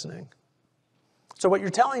reflective listening. So what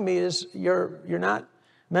you're telling me is you're not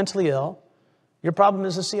mentally ill. Your problem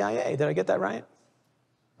is the CIA. Did I get that right?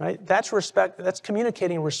 right? That's respect. That's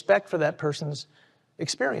communicating respect for that person's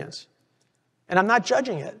experience. And I'm not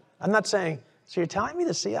judging it. I'm not saying, so you're telling me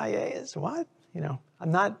the CIA is what?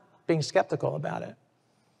 I'm not being skeptical about it.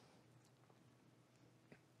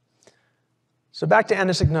 So back to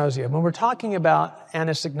anosognosia. When we're talking about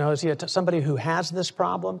anosognosia to somebody who has this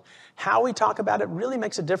problem, how we talk about it really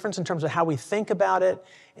makes a difference in terms of how we think about it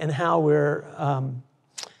and how we're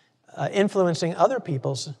influencing other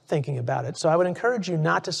people's thinking about it. So I would encourage you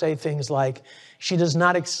not to say things like, she does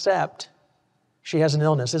not accept she has an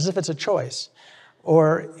illness, as if it's a choice,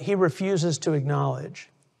 or he refuses to acknowledge.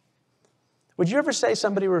 Would you ever say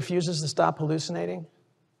somebody refuses to stop hallucinating?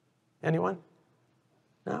 Anyone?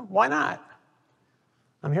 No? Why not?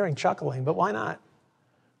 I'm hearing chuckling, but why not?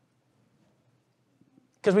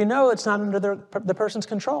 Because we know it's not under the person's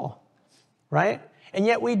control, right? And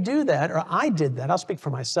yet we do that, or I did that. I'll speak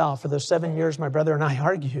for myself. For those 7 years my brother and I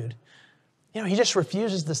argued, he just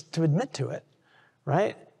refuses to admit to it,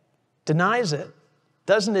 right? Denies it,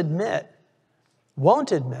 doesn't admit,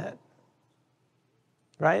 won't admit,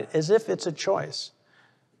 right? As if it's a choice.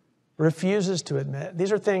 Refuses to admit.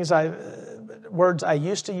 These are things words I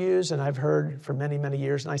used to use and I've heard for many, many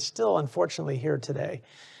years, and I still unfortunately hear today.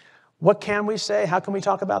 What can we say? How can we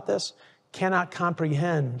talk about this? Cannot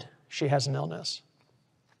comprehend she has an illness.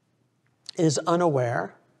 Is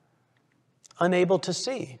unaware, unable to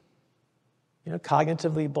see,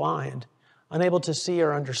 cognitively blind, unable to see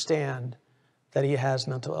or understand that he has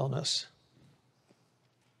mental illness.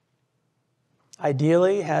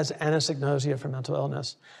 Ideally, has anosognosia for mental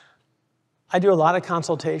illness. I do a lot of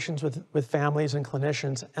consultations with families and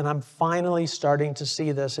clinicians, and I'm finally starting to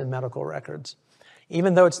see this in medical records.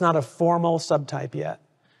 Even though it's not a formal subtype yet,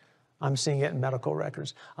 I'm seeing it in medical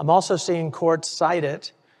records. I'm also seeing courts cite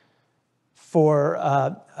it for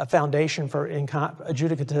a foundation for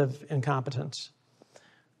adjudicative incompetence.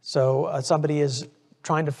 So somebody is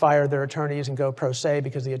trying to fire their attorneys and go pro se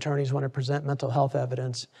because the attorneys want to present mental health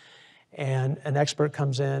evidence, and an expert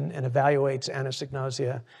comes in and evaluates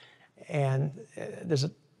anosognosia. And there's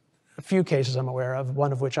a few cases I'm aware of,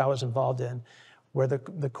 one of which I was involved in, where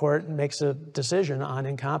the court makes a decision on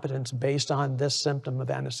incompetence based on this symptom of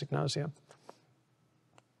anosognosia.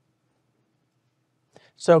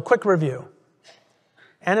 So quick review.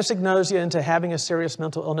 Anosognosia into having a serious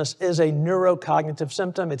mental illness is a neurocognitive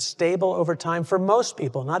symptom. It's stable over time for most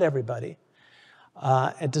people, not everybody.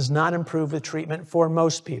 It does not improve with treatment for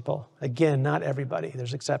most people. Again, not everybody.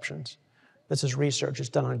 There's exceptions. This is research. It's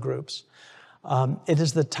done on groups. It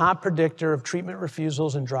is the top predictor of treatment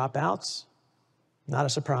refusals and dropouts. Not a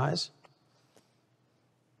surprise.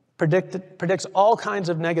 Predicts all kinds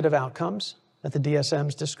of negative outcomes that the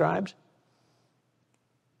DSM's described.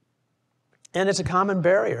 And it's a common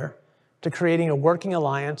barrier to creating a working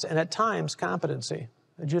alliance and at times competency,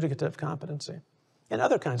 adjudicative competency, and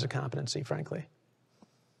other kinds of competency, frankly.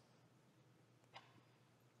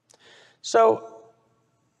 So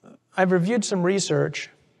I've reviewed some research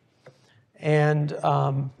and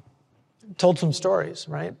told some stories,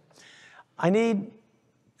 right? I need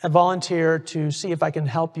a volunteer to see if I can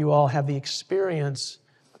help you all have the experience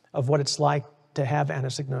of what it's like to have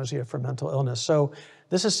anosognosia for mental illness. So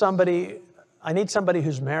this is I need somebody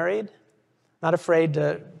who's married, not afraid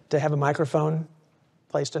to have a microphone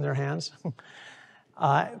placed in their hands,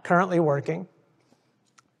 currently working.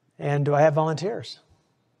 And do I have volunteers?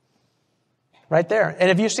 Right there. And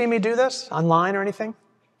have you seen me do this online or anything?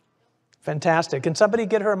 Fantastic. Can somebody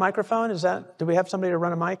get her a microphone? Do we have somebody to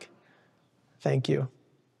run a mic? Thank you.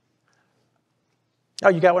 Oh,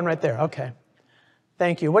 you got one right there. Okay.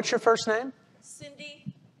 Thank you. What's your first name? Cindy.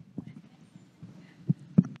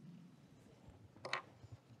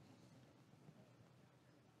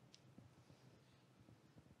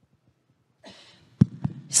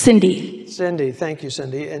 Cindy. Cindy. Thank you,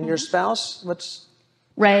 Cindy. And your spouse? What's?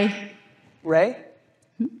 Ray. Ray?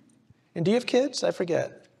 And do you have kids? I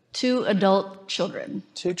forget. 2 adult children.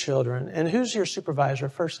 2 children. And who's your supervisor?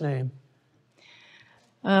 First name?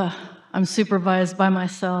 I'm supervised by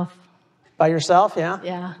myself. By yourself, yeah?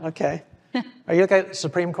 Yeah. Okay. Are you like a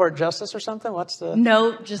Supreme Court justice or something? What's the...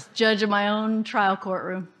 No, just judge in my own trial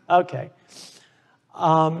courtroom. Okay.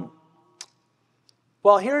 Well,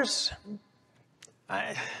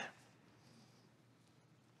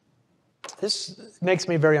 this makes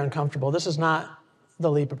me very uncomfortable. This is not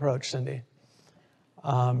the LEAP approach, Cindy.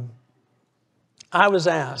 I was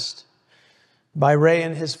asked by Ray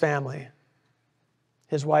and his family,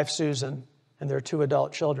 his wife Susan, and their 2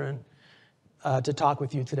 adult children, to talk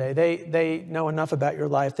with you today. They know enough about your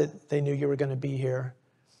life that they knew you were going to be here.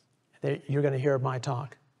 You're going to hear my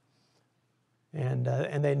talk. And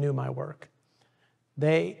they knew my work.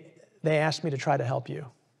 They asked me to try to help you.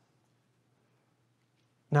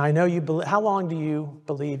 Now, I know how long do you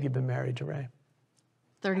believe you've been married to Ray?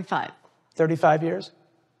 35. 35 years?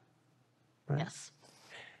 Right. Yes.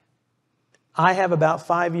 I have about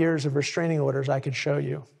 5 years of restraining orders I could show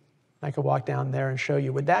you. I could walk down there and show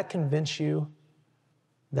you. Would that convince you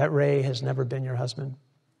that Ray has never been your husband?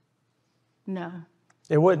 No.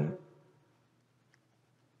 It wouldn't.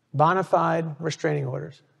 Bona fide restraining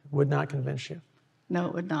orders would not convince you. No,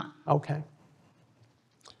 it would not. Okay.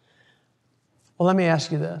 Well, let me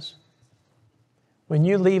ask you this. When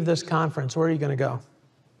you leave this conference, where are you going to go?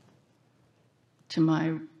 To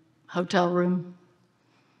my hotel room.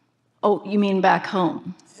 Oh, you mean back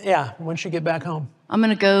home? Yeah, once you get back home. I'm going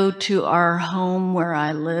to go to our home where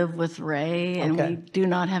I live with Ray, and Okay. we do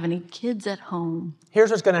not have any kids at home. Here's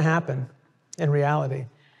what's going to happen in reality.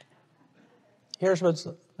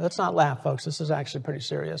 Let's not laugh, folks. This is actually pretty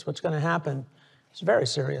serious. What's going to happen is very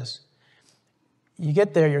serious. You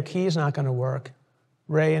get there, your key's not going to work.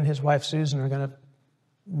 Ray and his wife, Susan, are going to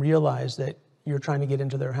realize that you're trying to get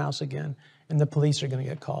into their house again, and the police are going to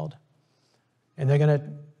get called. And they're going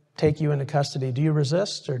to take you into custody. Do you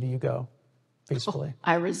resist, or do you go peacefully?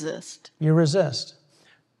 I resist. You resist.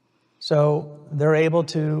 So they're able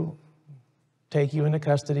to take you into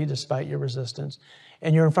custody despite your resistance.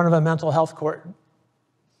 And you're in front of a mental health court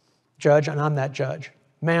judge, and I'm that judge.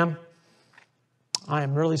 Ma'am, I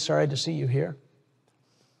am really sorry to see you here.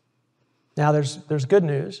 Now, there's good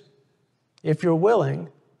news. If you're willing,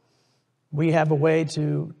 we have a way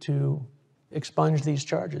to expunge these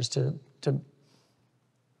charges, to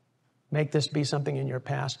make this be something in your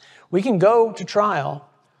past. We can go to trial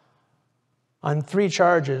on 3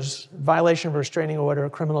 charges: violation of a restraining order,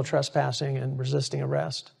 criminal trespassing, and resisting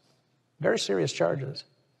arrest. Very serious charges.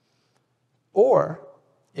 Or,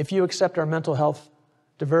 if you accept our mental health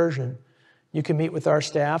diversion, you can meet with our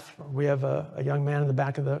staff. We have a young man in the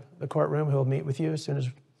back of the courtroom who will meet with you as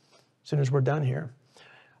soon as we're done here.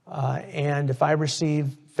 And if I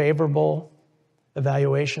receive favorable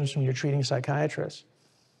evaluations from your treating psychiatrist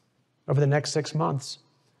over the next 6 months,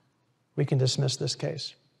 we can dismiss this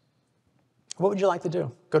case. What would you like to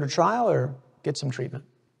do? Go to trial or get some treatment?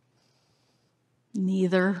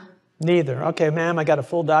 Neither. Neither. Okay, ma'am, I got a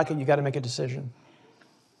full docket. You got to make a decision.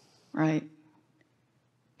 Right.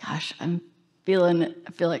 Gosh, I feel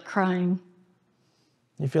like crying.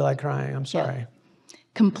 You feel like crying. I'm sorry. Yeah.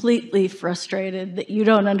 Completely frustrated that you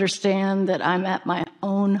don't understand that I'm at my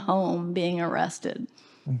own home being arrested.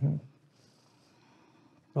 Mm-hmm.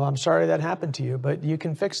 Well, I'm sorry that happened to you, but you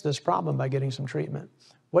can fix this problem by getting some treatment.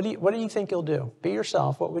 What do you think you'll do? Be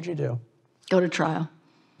yourself. What would you do? Go to trial.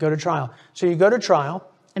 Go to trial. So you go to trial.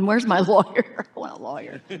 And where's my lawyer? I want a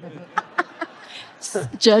lawyer.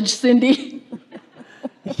 Judge Cindy.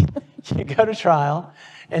 You go to trial,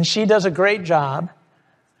 and she does a great job.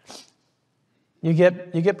 You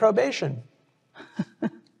get probation.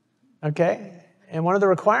 Okay? And one of the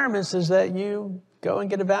requirements is that you go and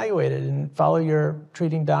get evaluated and follow your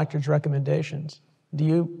treating doctor's recommendations. Do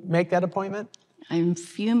you make that appointment? I'm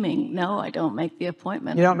fuming. No, I don't make the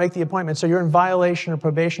appointment. You don't make the appointment. So you're in violation of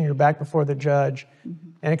probation. You're back before the judge,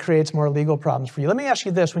 and it creates more legal problems for you. Let me ask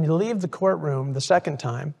you this. When you leave the courtroom the second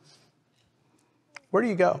time, where do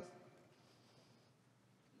you go?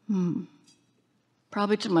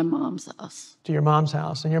 Probably to my mom's house. To your mom's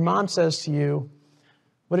house. And your mom says to you,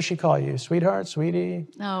 what does she call you? Sweetheart? Sweetie?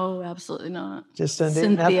 No, absolutely not. Just Cindy?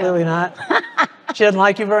 Cynthia. Absolutely not. She doesn't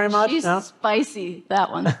like you very much? She's No? spicy,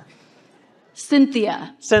 that one.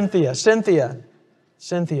 Cynthia. Cynthia.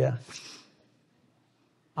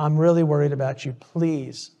 I'm really worried about you.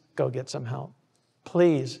 Please go get some help.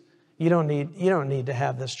 Please. You don't need to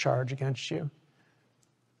have this charge against you.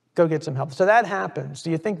 Go get some help. So that happens.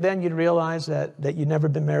 Do you think then you'd realize that you've never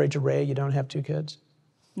been married to Ray, you don't have 2 kids?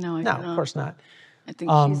 No, I No, do not. of course not. I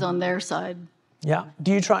think she's on their side. Yeah.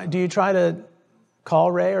 Do you try to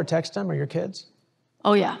call Ray or text him or your kids?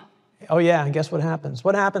 Oh, yeah. Oh, yeah, and guess what happens?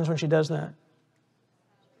 What happens when she does that?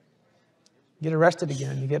 You get arrested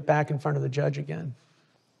again. You get back in front of the judge again.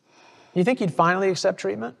 You think you'd finally accept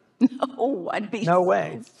treatment? No, I'd be No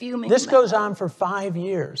way. so fuming. This about goes that. on for 5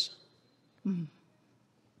 years.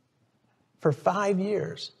 For 5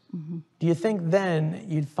 years. Do you think then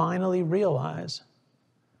you'd finally realize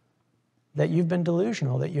that you've been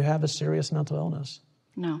delusional, that you have a serious mental illness?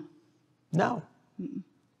 No. No.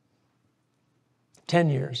 10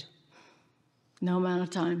 years. No amount of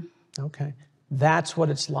time. Okay. That's what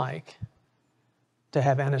it's like to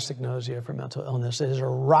have anosognosia for mental illness. It is a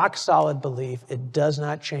rock-solid belief. It does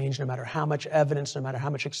not change no matter how much evidence, no matter how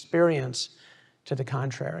much experience to the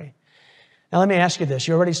contrary. Now, let me ask you this.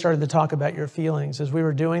 You already started to talk about your feelings. As we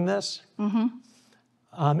were doing this,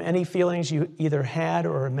 any feelings you either had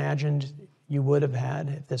or imagined you would have had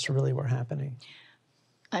if this really were happening?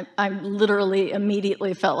 I literally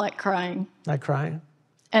immediately felt like crying. Like crying?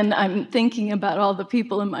 And I'm thinking about all the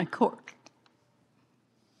people in my court.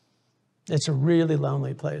 It's a really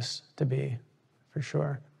lonely place to be, for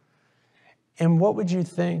sure. And what would you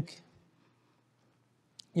think,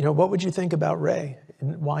 what would you think about Ray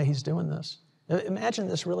and why he's doing this? Imagine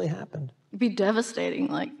this really happened. It'd be devastating,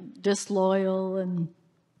 like disloyal, and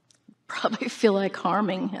probably feel like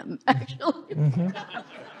harming him, actually.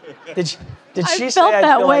 Did she I say felt I'd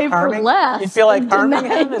that feel way like for harming? less. You feel like and harming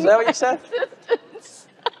him? denying Is that what you said?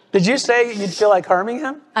 Did you say you'd feel like harming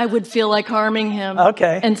him? I would feel like harming him.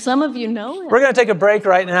 Okay. And some of you know it. We're going to take a break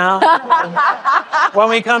right now. When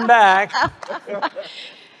we come back,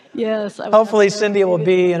 Yes. I would hopefully have to Cindy will do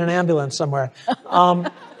be in an ambulance somewhere.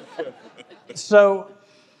 So,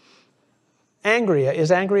 angry.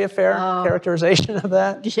 Is angry a fair characterization of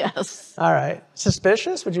that? it. Yes. All right.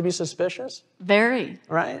 Suspicious? Would you be suspicious? Very.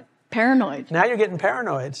 Right? Paranoid. Now you're getting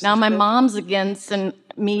paranoid. Now my mom's against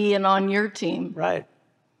me and on your team. Right.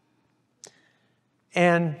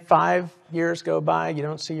 And 5 years go by, you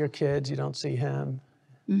don't see your kids, you don't see him.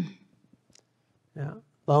 Yeah.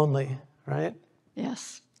 Lonely, right?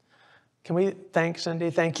 Yes. Can we thank Cindy?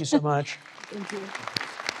 Thank you so much. Thank you.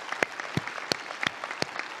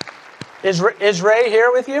 Is Ray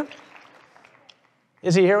here with you?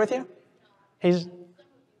 Is he here with you?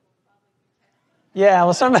 Yeah,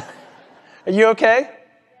 well, are you okay?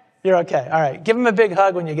 You're okay. All right. Give him a big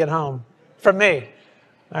hug when you get home. From me.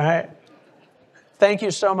 All right. Thank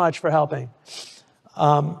you so much for helping.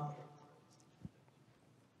 I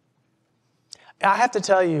have to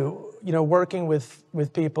tell you, working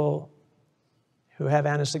with people who have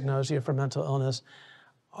anosognosia for mental illness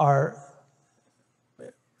are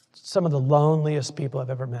some of the loneliest people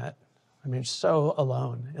I've ever met. I mean, so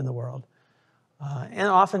alone in the world. And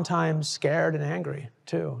oftentimes scared and angry,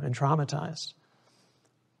 too, and traumatized.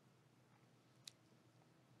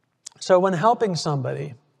 So when helping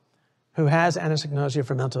somebody who has anosognosia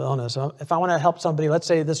for mental illness, if I want to help somebody, let's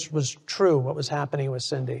say this was true, what was happening with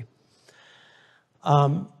Cindy.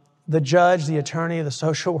 The judge, the attorney, the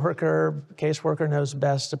social worker, caseworker knows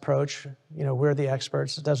best approach. We're the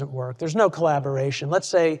experts. It doesn't work. There's no collaboration. Let's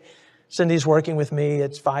say Cindy's working with me.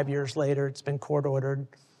 It's 5 years later. It's been court ordered.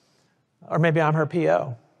 Or maybe I'm her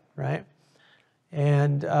PO, right?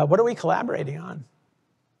 And what are we collaborating on?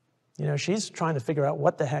 She's trying to figure out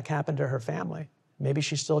what the heck happened to her family. Maybe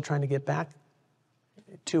she's still trying to get back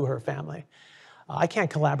to her family. I can't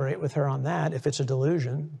collaborate with her on that if it's a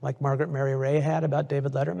delusion, like Margaret Mary Ray had about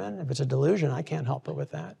David Letterman. If it's a delusion, I can't help her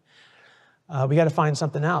with that. We got to find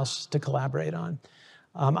something else to collaborate on.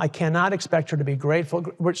 I cannot expect her to be grateful.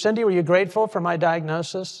 Cindy, were you grateful for my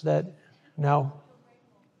diagnosis? No?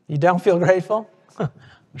 You don't feel grateful?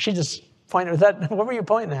 She just pointed at that. What were you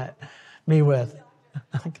pointing at me with?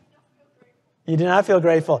 You do not feel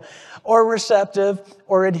grateful. Or receptive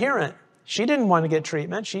or adherent. She didn't want to get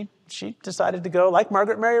treatment. She decided to go, like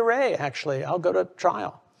Margaret Mary Ray, actually, I'll go to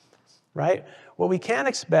trial, right? What we can't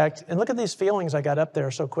expect, and look at these feelings I got up there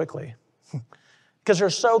so quickly, because they're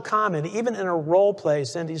so common. Even in a role play,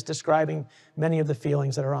 Cindy's describing many of the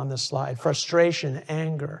feelings that are on this slide. Frustration,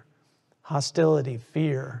 anger, hostility,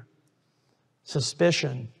 fear,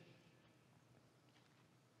 suspicion,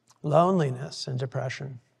 loneliness, and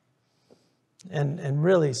depression, and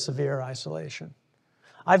really severe isolation.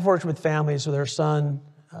 I've worked with families with their son.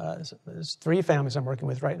 There's 3 families I'm working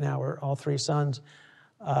with right now where all 3 sons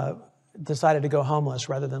decided to go homeless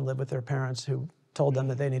rather than live with their parents who told them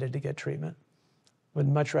that they needed to get treatment. Would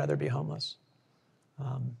much rather be homeless.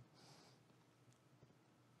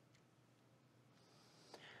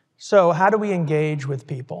 So how do we engage with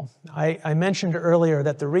people? I mentioned earlier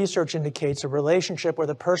that the research indicates a relationship where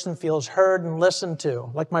the person feels heard and listened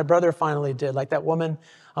to, like my brother finally did, like that woman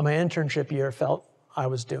on my internship year felt I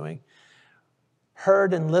was doing.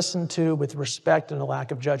 Heard and listened to with respect and a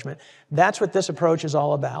lack of judgment. That's what this approach is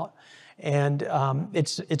all about. And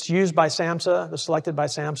it's used by SAMHSA, was selected by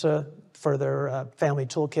SAMHSA for their family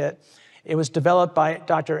toolkit. It was developed by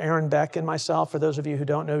Dr. Aaron Beck and myself. For those of you who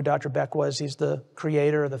don't know who Dr. Beck was, he's the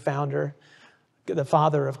creator, the founder, the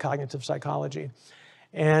father of cognitive psychology.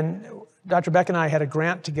 And Dr. Beck and I had a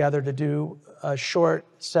grant together to do a short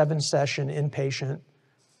 7-session inpatient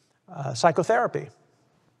psychotherapy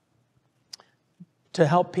to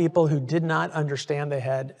help people who did not understand they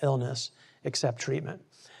had illness accept treatment.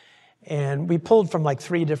 And we pulled from like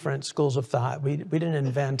 3 different schools of thought. We didn't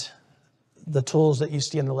invent the tools that you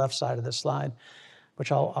see on the left side of this slide.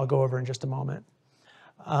 which I'll go over in just a moment.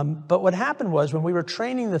 But what happened was when we were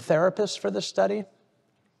training the therapists for this study,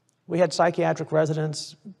 we had psychiatric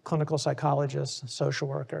residents, clinical psychologists, social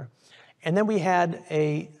worker, and then we had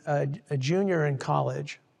a junior in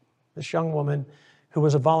college, this young woman who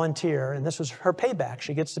was a volunteer, and this was her payback.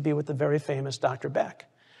 She gets to be with the very famous Dr. Beck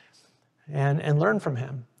and learn from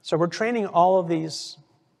him. So we're training all of these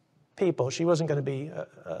people. She wasn't going to be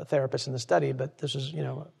a therapist in the study, but this is,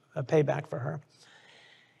 a payback for her.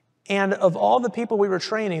 And of all the people we were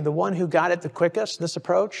training, the one who got it the quickest, this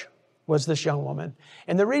approach, was this young woman.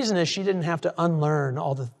 And the reason is she didn't have to unlearn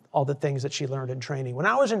all the things that she learned in training. When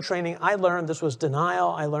I was in training, I learned this was denial.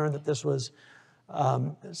 I learned that this was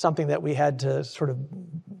something that we had to sort of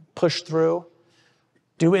push through.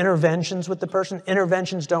 Do interventions with the person.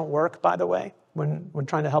 Interventions don't work, by the way. When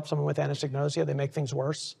trying to help someone with anosognosia, they make things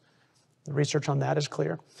worse. The research on that is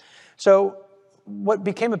clear. So what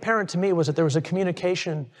became apparent to me was that there was a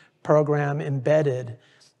communication program embedded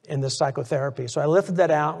in this psychotherapy. So I lifted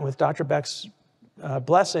that out, and with Dr. Beck's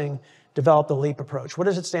blessing, developed the LEAP approach. What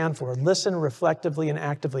does it stand for? Listen reflectively and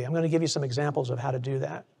actively. I'm going to give you some examples of how to do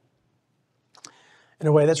that in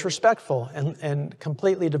a way that's respectful and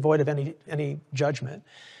completely devoid of any judgment.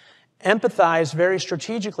 Empathize very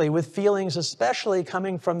strategically with feelings, especially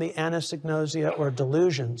coming from the anosognosia or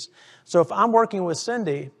delusions. So if I'm working with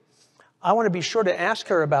Cindy, I want to be sure to ask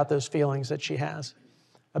her about those feelings that she has,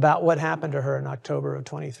 about what happened to her in October of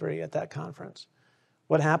 23 at that conference.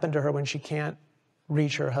 What happened to her when she can't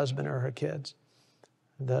reach her husband or her kids.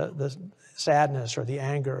 The sadness or the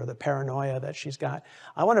anger or the paranoia that she's got.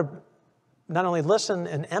 I want to not only listen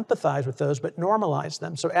and empathize with those, but normalize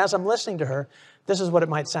them. So as I'm listening to her, this is what it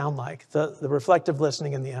might sound like, the reflective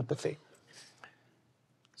listening and the empathy.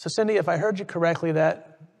 So Cindy, if I heard you correctly,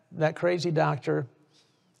 that crazy doctor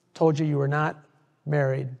told you were not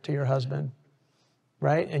married to your husband,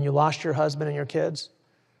 right? And you lost your husband and your kids,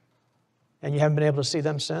 and you haven't been able to see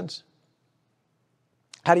them since.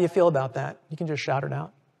 How do you feel about that? You can just shout it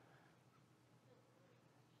out.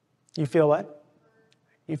 You feel what?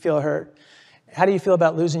 You feel hurt. How do you feel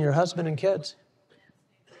about losing your husband and kids?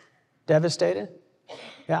 Devastated?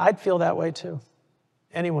 Yeah, I'd feel that way too.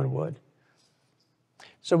 Anyone would.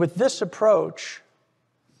 So with this approach,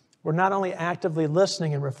 we're not only actively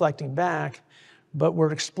listening and reflecting back, but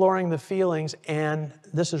we're exploring the feelings, and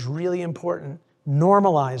this is really important,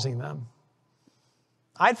 normalizing them.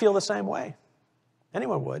 I'd feel the same way.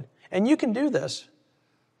 Anyone would. And you can do this,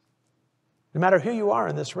 no matter who you are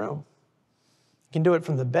in this room. You can do it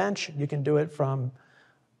from the bench. You can do it from,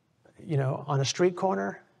 on a street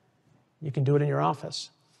corner. You can do it in your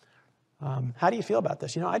office. How do you feel about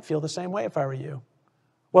this? I'd feel the same way if I were you.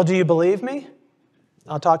 Well, do you believe me?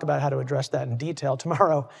 I'll talk about how to address that in detail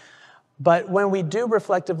tomorrow. But when we do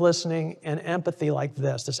reflective listening and empathy like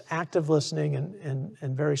this active listening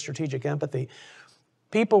and very strategic empathy,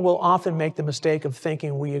 people will often make the mistake of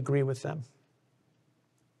thinking we agree with them,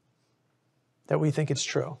 that we think it's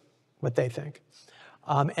true, what they think.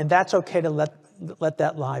 And that's okay to let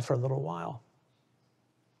that lie for a little while,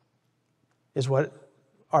 is what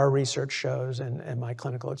our research shows and my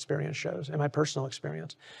clinical experience shows and my personal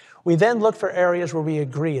experience. We then look for areas where we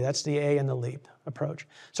agree. That's the A in the LEAP approach.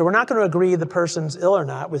 So we're not going to agree the person's ill or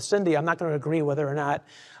not. With Cindy, I'm not going to agree whether or not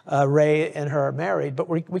Ray and her are married, but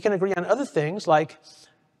we can agree on other things like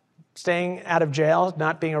staying out of jail,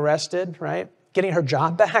 not being arrested, right? Getting her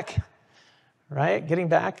job back, right? Getting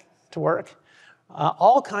back to work.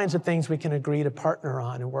 All kinds of things we can agree to partner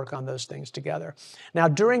on and work on those things together. Now,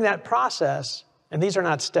 during that process, and these are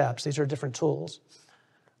not steps, these are different tools.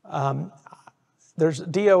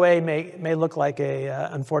 DOA may look like a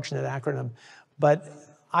unfortunate acronym, but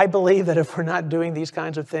I believe that if we're not doing these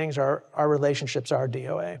kinds of things, our relationships are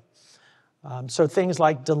DOA. So things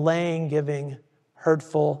like delaying giving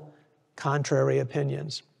hurtful, contrary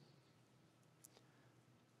opinions.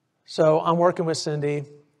 So I'm working with Cindy.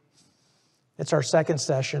 It's our second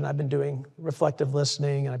session. I've been doing reflective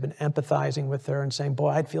listening, and I've been empathizing with her and saying, boy,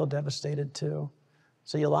 I'd feel devastated too.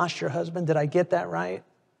 So you lost your husband? Did I get that right?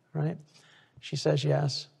 Right? She says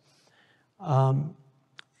yes.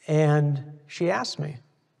 And she asked me,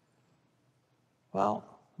 well,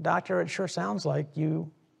 doctor, it sure sounds like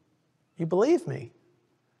you believe me.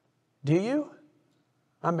 Do you?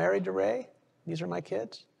 I'm married to Ray. These are my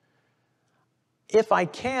kids. If I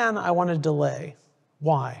can, I want to delay.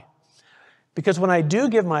 Why? Because when I do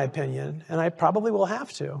give my opinion, and I probably will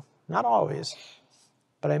have to, not always,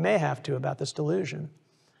 but I may have to about this delusion,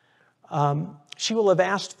 she will have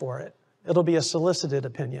asked for it. It'll be a solicited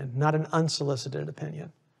opinion, not an unsolicited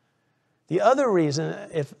opinion. The other reason,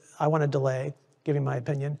 if I want to delay giving my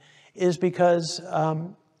opinion, is because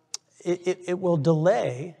it will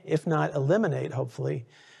delay, if not eliminate, hopefully,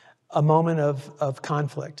 a moment of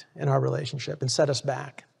conflict in our relationship and set us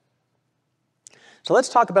back. So let's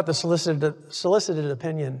talk about the solicited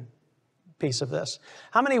opinion piece of this.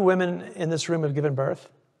 How many women in this room have given birth?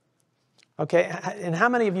 Okay, and how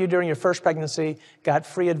many of you during your first pregnancy got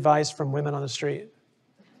free advice from women on the street?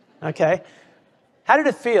 Okay, how did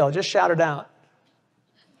it feel? Just shout it out.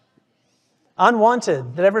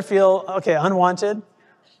 Unwanted. Did it ever feel, okay, unwanted?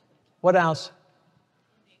 What else?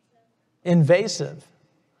 Invasive.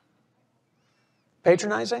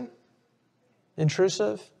 Patronizing?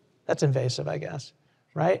 Intrusive? That's invasive, I guess,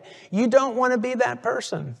 right? You don't want to be that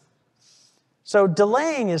person. So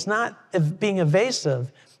delaying is not being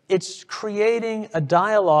evasive. It's creating a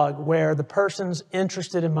dialogue where the person's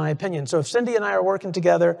interested in my opinion. So if Cindy and I are working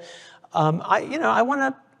together, I want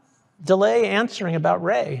to delay answering about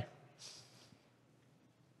Ray.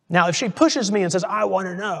 Now, if she pushes me and says, I want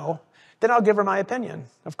to know, then I'll give her my opinion,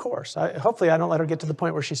 of course. Hopefully, I don't let her get to the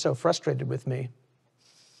point where she's so frustrated with me,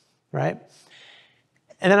 right?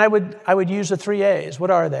 And then I would use the 3 A's.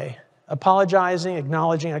 What are they? Apologizing,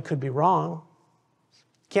 acknowledging I could be wrong.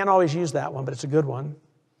 Can't always use that one, but it's a good one.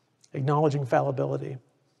 Acknowledging fallibility.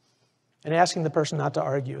 And asking the person not to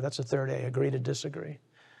argue. That's a 3rd A, agree to disagree.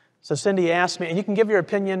 So Cindy asked me, and you can give your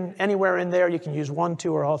opinion anywhere in there. You can use 1,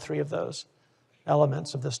 2, or all 3 of those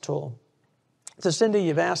elements of this tool. So Cindy,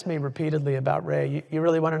 you've asked me repeatedly about Ray. You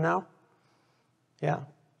really want to know? Yeah.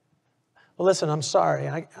 Well, listen, I'm sorry.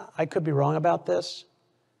 I could be wrong about this.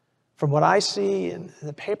 From what I see in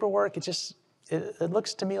the paperwork, it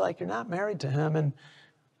looks to me like you're not married to him, and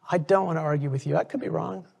I don't want to argue with you. I could be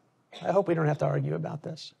wrong. I hope we don't have to argue about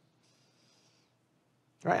this.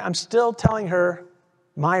 Right? I'm still telling her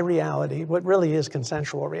my reality, what really is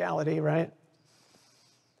consensual reality, right?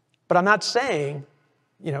 But I'm not saying,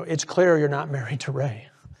 it's clear you're not married to Ray.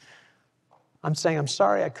 I'm saying, I'm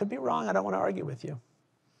sorry, I could be wrong. I don't want to argue with you.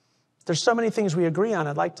 There's so many things we agree on.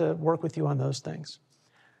 I'd like to work with you on those things.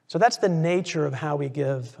 So that's the nature of how we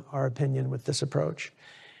give our opinion with this approach.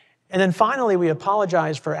 And then finally, we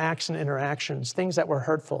apologize for acts and interactions, things that were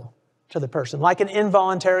hurtful to the person, like an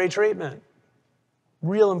involuntary treatment.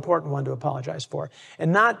 Real important one to apologize for.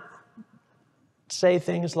 And not say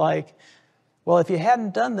things like, well, if you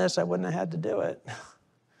hadn't done this, I wouldn't have had to do it.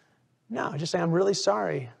 No, just say, I'm really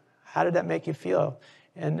sorry. How did that make you feel?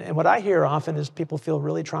 And what I hear often is people feel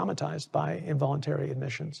really traumatized by involuntary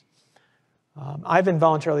admissions. I've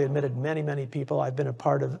involuntarily admitted many, many people. I've been a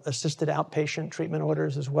part of assisted outpatient treatment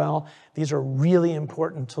orders as well. These are really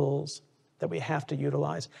important tools that we have to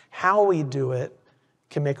utilize. How we do it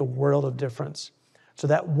can make a world of difference. So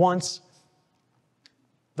that once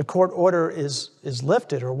the court order is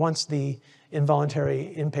lifted, or once the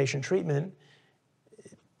involuntary inpatient treatment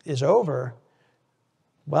is over,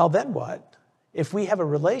 well, then what? If we have a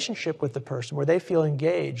relationship with the person where they feel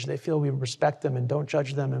engaged, they feel we respect them and don't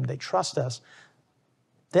judge them and they trust us,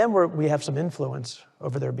 then we have some influence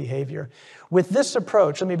over their behavior. With this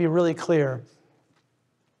approach, let me be really clear.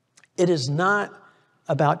 It is not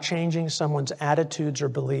about changing someone's attitudes or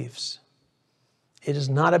beliefs. It is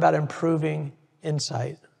not about improving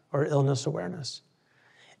insight or illness awareness.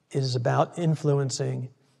 It is about influencing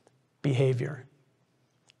behavior,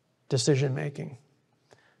 decision-making.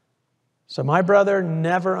 So my brother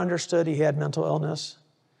never understood he had mental illness,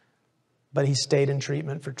 but he stayed in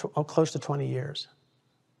treatment for close to 20 years,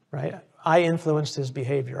 right? I influenced his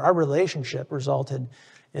behavior. Our relationship resulted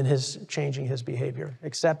in his changing his behavior,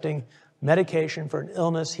 accepting medication for an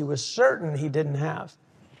illness he was certain he didn't have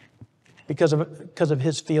because of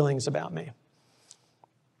his feelings about me.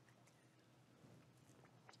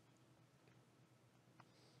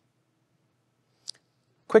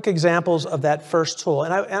 Quick examples of that first tool.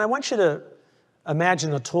 And I want you to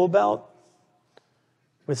imagine a tool belt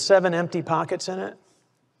with 7 empty pockets in it,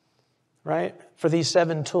 right? For these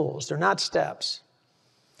 7 tools. They're not steps.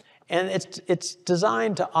 And it's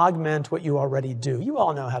designed to augment what you already do. You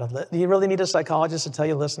all know how to listen. Do you really need a psychologist to tell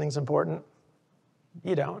you listening's important?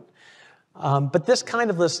 You don't. But this kind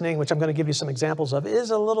of listening, which I'm going to give you some examples of,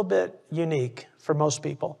 is a little bit unique for most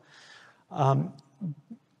people.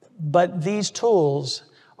 But these tools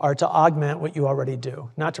are to augment what you already do,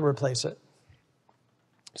 not to replace it.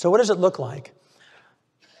 So what does it look like?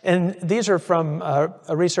 And these are from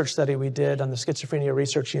a research study we did on the schizophrenia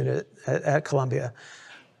research unit at Columbia.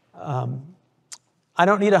 I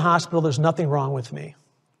don't need a hospital. There's nothing wrong with me.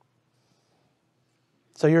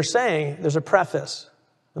 So you're saying, there's a preface.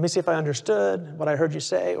 Let me see if I understood what I heard you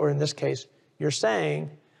say, or in this case, you're saying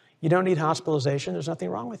you don't need hospitalization. There's nothing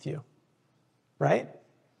wrong with you, right?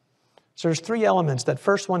 So there's three elements. That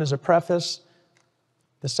first one is a preface.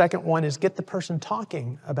 The second one is get the person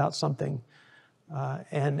talking about something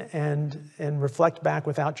and reflect back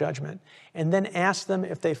without judgment. And then ask them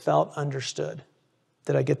if they felt understood.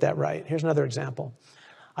 Did I get that right? Here's another example.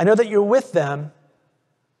 I know that you're with them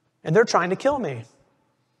and they're trying to kill me.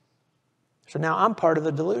 So now I'm part of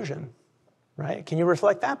the delusion, right? Can you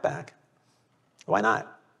reflect that back? Why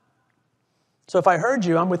not? So if I heard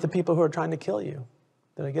you, I'm with the people who are trying to kill you.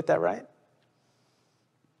 Did I get that right?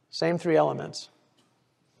 Same three elements.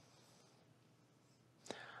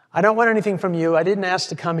 I don't want anything from you. I didn't ask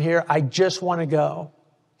to come here. I just want to go.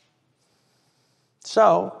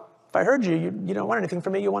 So if I heard you, you don't want anything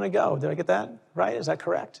from me. You want to go. Did I get that right? Is that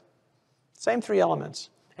correct? Same three elements.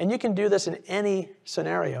 And you can do this in any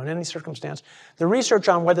scenario, in any circumstance. The research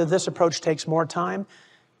on whether this approach takes more time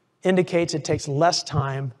indicates it takes less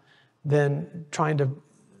time than trying to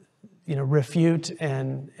refute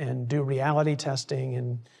and do reality testing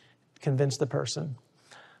and convince the person.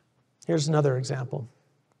 Here's another example.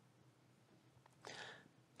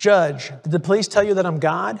 Judge, did the police tell you that I'm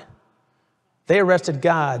God? They arrested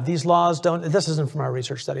God. These laws don't, this isn't from our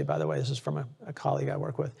research study, by the way. This is from a colleague I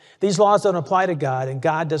work with. These laws don't apply to God, and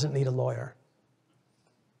God doesn't need a lawyer.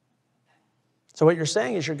 So what you're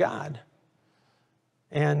saying is you're God.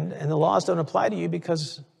 And the laws don't apply to you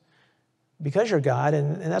because you're God,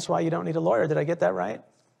 and that's why you don't need a lawyer. Did I get that right?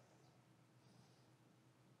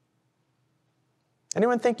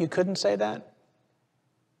 Anyone think you couldn't say that?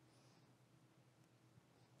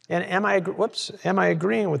 And am I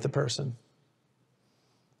agreeing with the person?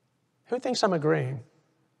 Who thinks I'm agreeing?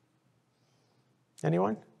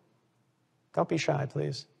 Anyone? Don't be shy,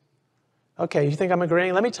 please. Okay, you think I'm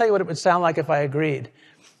agreeing? Let me tell you what it would sound like if I agreed.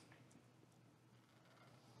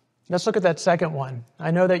 Let's look at that second one.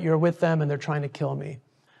 I know that you're with them and they're trying to kill me.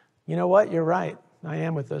 You know what? You're right. I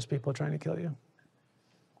am with those people trying to kill you.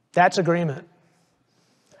 That's agreement.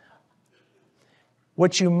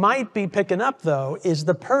 What you might be picking up, though, is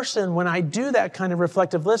the person, when I do that kind of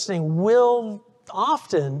reflective listening, will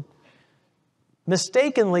often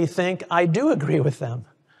mistakenly think I do agree with them.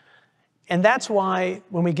 And that's why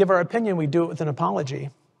when we give our opinion, we do it with an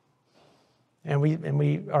apology. And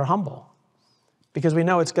we are humble. Because we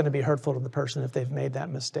know it's going to be hurtful to the person if they've made that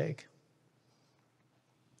mistake.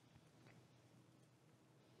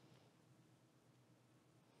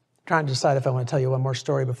 I'm trying to decide if I want to tell you one more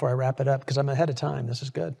story before I wrap it up, because I'm ahead of time. This is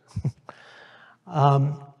good.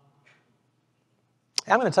 I'm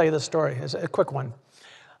going to tell you this story. It's a quick one.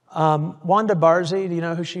 Wanda Barzi, do you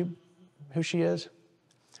know who she is?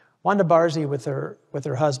 Wanda Barzi with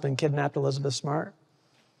her husband kidnapped Elizabeth Smart.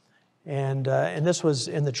 And this was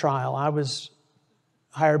in the trial. I was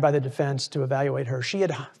hired by the defense to evaluate her. She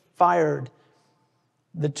had fired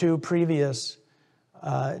the two previous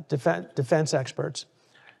defense experts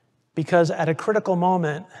because at a critical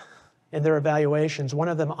moment in their evaluations, one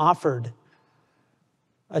of them offered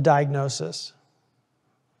a diagnosis,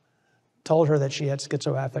 told her that she had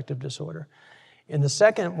schizoaffective disorder. In the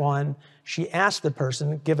second one, she asked the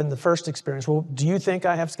person, given the first experience, well, do you think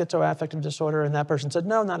I have schizoaffective disorder? And that person said,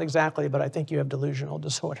 no, not exactly, but I think you have delusional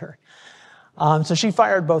disorder. So she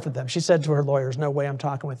fired both of them. She said to her lawyers, no way I'm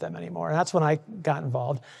talking with them anymore. And that's when I got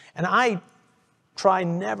involved. And I try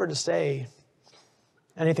never to say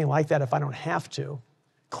anything like that if I don't have to,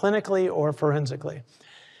 clinically or forensically.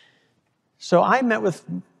 So I met with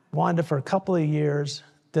Wanda for a couple of years,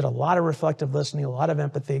 did a lot of reflective listening, a lot of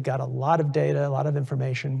empathy, got a lot of data, a lot of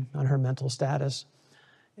information on her mental status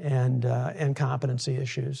and competency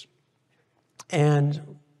issues.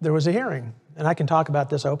 And there was a hearing, and I can talk about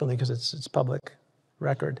this openly because it's public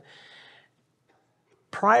record.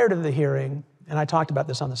 Prior to the hearing, and I talked about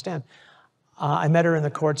this on the stand, I met her in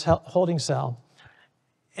the court's holding cell.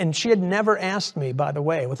 And she had never asked me, by the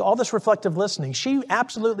way, with all this reflective listening, she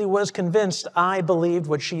absolutely was convinced I believed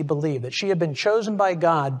what she believed, that she had been chosen by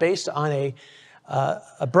God based on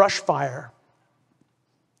a brush fire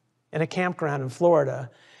in a campground in Florida.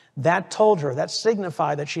 That told her, that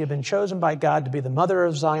signified that she had been chosen by God to be the mother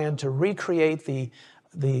of Zion, to recreate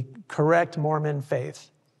the correct Mormon faith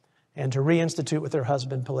and to reinstitute with her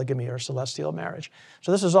husband polygamy or celestial marriage.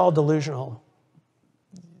 So this is all delusional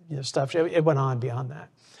stuff. It went on beyond that.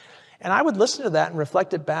 And I would listen to that and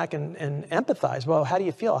reflect it back and empathize. Well, how do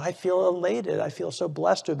you feel? I feel elated. I feel so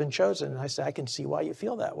blessed to have been chosen. And I say, I can see why you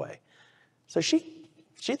feel that way. So she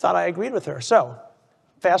thought I agreed with her. So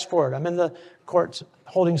fast forward, I'm in the court's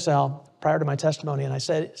holding cell prior to my testimony, and I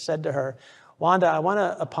said to her, Wanda, I want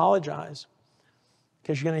to apologize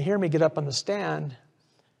because you're going to hear me get up on the stand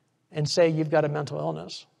and say you've got a mental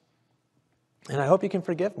illness. And I hope you can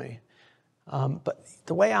forgive me. But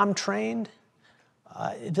the way I'm trained,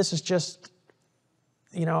 this is just,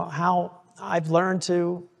 how I've learned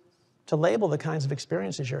to label the kinds of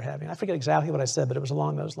experiences you're having. I forget exactly what I said, but it was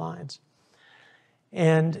along those lines.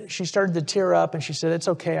 And she started to tear up, and she said, "It's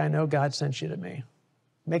okay, I know God sent you to me."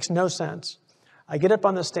 Makes no sense. I get up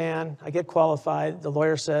on the stand, I get qualified, the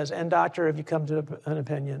lawyer says, "And doctor, have you come to an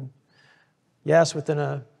opinion?" "Yes, within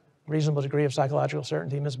a reasonable degree of psychological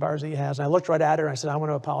certainty, Ms. Barzee has." And I looked right at her and I said, "I want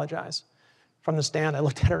to apologize." From the stand, I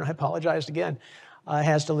looked at her and I apologized again.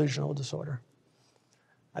 Has delusional disorder.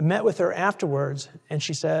 I met with her afterwards, and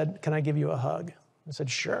she said, "Can I give you a hug?" I said,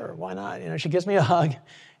 "Sure, why not?" She gives me a hug,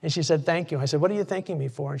 and she said, "Thank you." I said, "What are you thanking me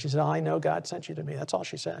for?" And she said, "I know God sent you to me." That's all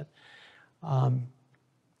she said.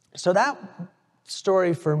 So that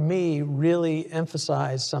story for me really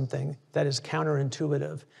emphasized something that is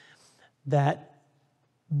counterintuitive, that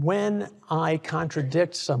when I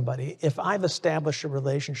contradict somebody, if I've established a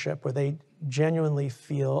relationship where they genuinely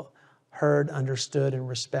feel heard, understood, and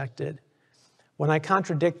respected, when I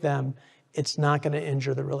contradict them, it's not going to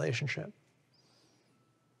injure the relationship.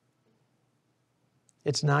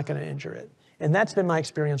 It's not going to injure it. And that's been my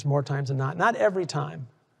experience more times than not. Not every time,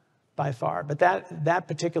 by far, but that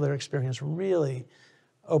particular experience really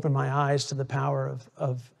opened my eyes to the power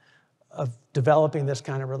of developing this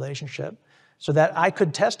kind of relationship so that I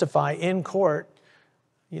could testify in court,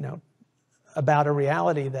 about a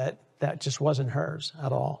reality that just wasn't hers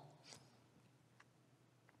at all.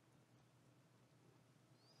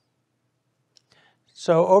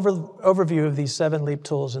 So overview of these 7 LEAP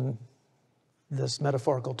tools in this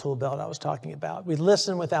metaphorical tool belt I was talking about. We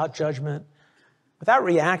listen without judgment, without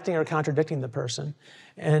reacting or contradicting the person,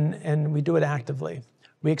 and we do it actively.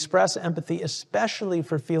 We express empathy, especially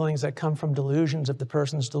for feelings that come from delusions if the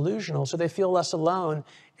person's delusional, so they feel less alone,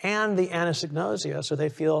 and the anosognosia, so they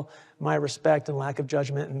feel my respect and lack of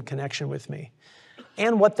judgment and connection with me,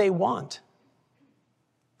 and what they want.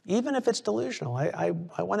 Even if it's delusional, I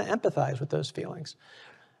want to empathize with those feelings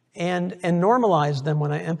and normalize them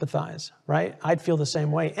when I empathize, right? I'd feel the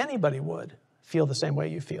same way. Anybody would feel the same way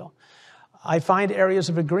you feel. I find areas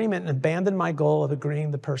of agreement and abandon my goal of agreeing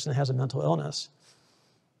the person has a mental illness.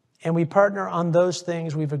 And we partner on those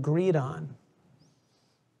things we've agreed on.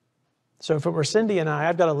 So if it were Cindy and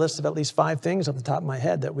I've got a list of at least 5 things off the top of my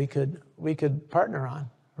head that we could partner on,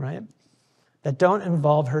 right? That don't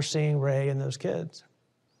involve her seeing Ray and those kids.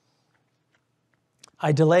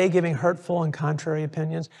 I delay giving hurtful and contrary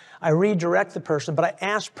opinions. I redirect the person, but I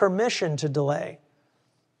ask permission to delay,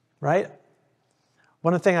 right?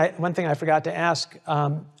 One thing I forgot to ask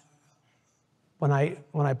when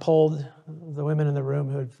I polled the women in the room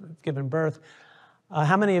who had given birth,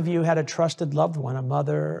 how many of you had a trusted loved one, a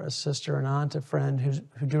mother, a sister, an aunt, a friend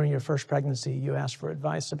who during your first pregnancy you asked for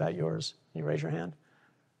advice about yours? Can you raise your hand?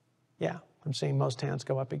 Yeah, I'm seeing most hands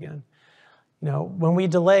go up again. When we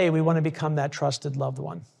delay, we want to become that trusted loved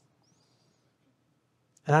one.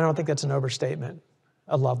 And I don't think that's an overstatement,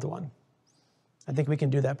 a loved one. I think we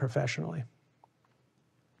can do that professionally.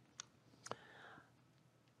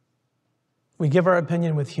 We give our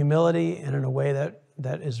opinion with humility and in a way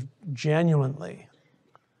that is genuinely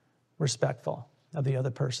respectful of the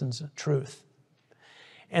other person's truth.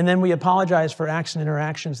 And then we apologize for acts and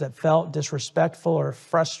interactions that felt disrespectful or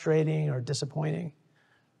frustrating or disappointing,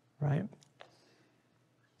 right?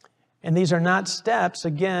 And these are not steps.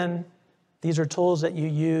 Again, these are tools that you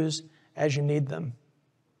use as you need them.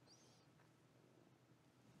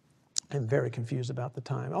 I'm very confused about the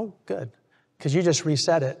time. Oh, good, because you just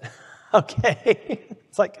reset it. Okay.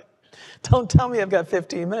 It's like, don't tell me I've got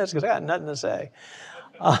 15 minutes because I got nothing to say.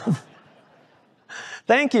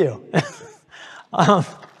 Thank you.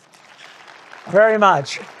 Very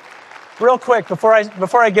much. Real quick, before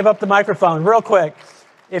I give up the microphone, real quick.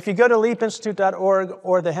 If you go to leapinstitute.org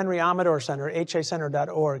or the Henry Amador Center,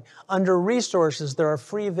 hacenter.org, under resources, there are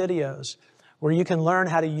free videos where you can learn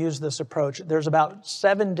how to use this approach. There's about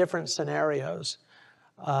 7 different scenarios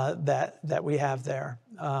that we have there.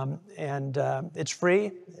 It's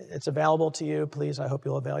free. It's available to you. Please, I hope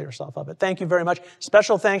you'll avail yourself of it. Thank you very much.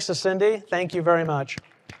 Special thanks to Cindy. Thank you very much.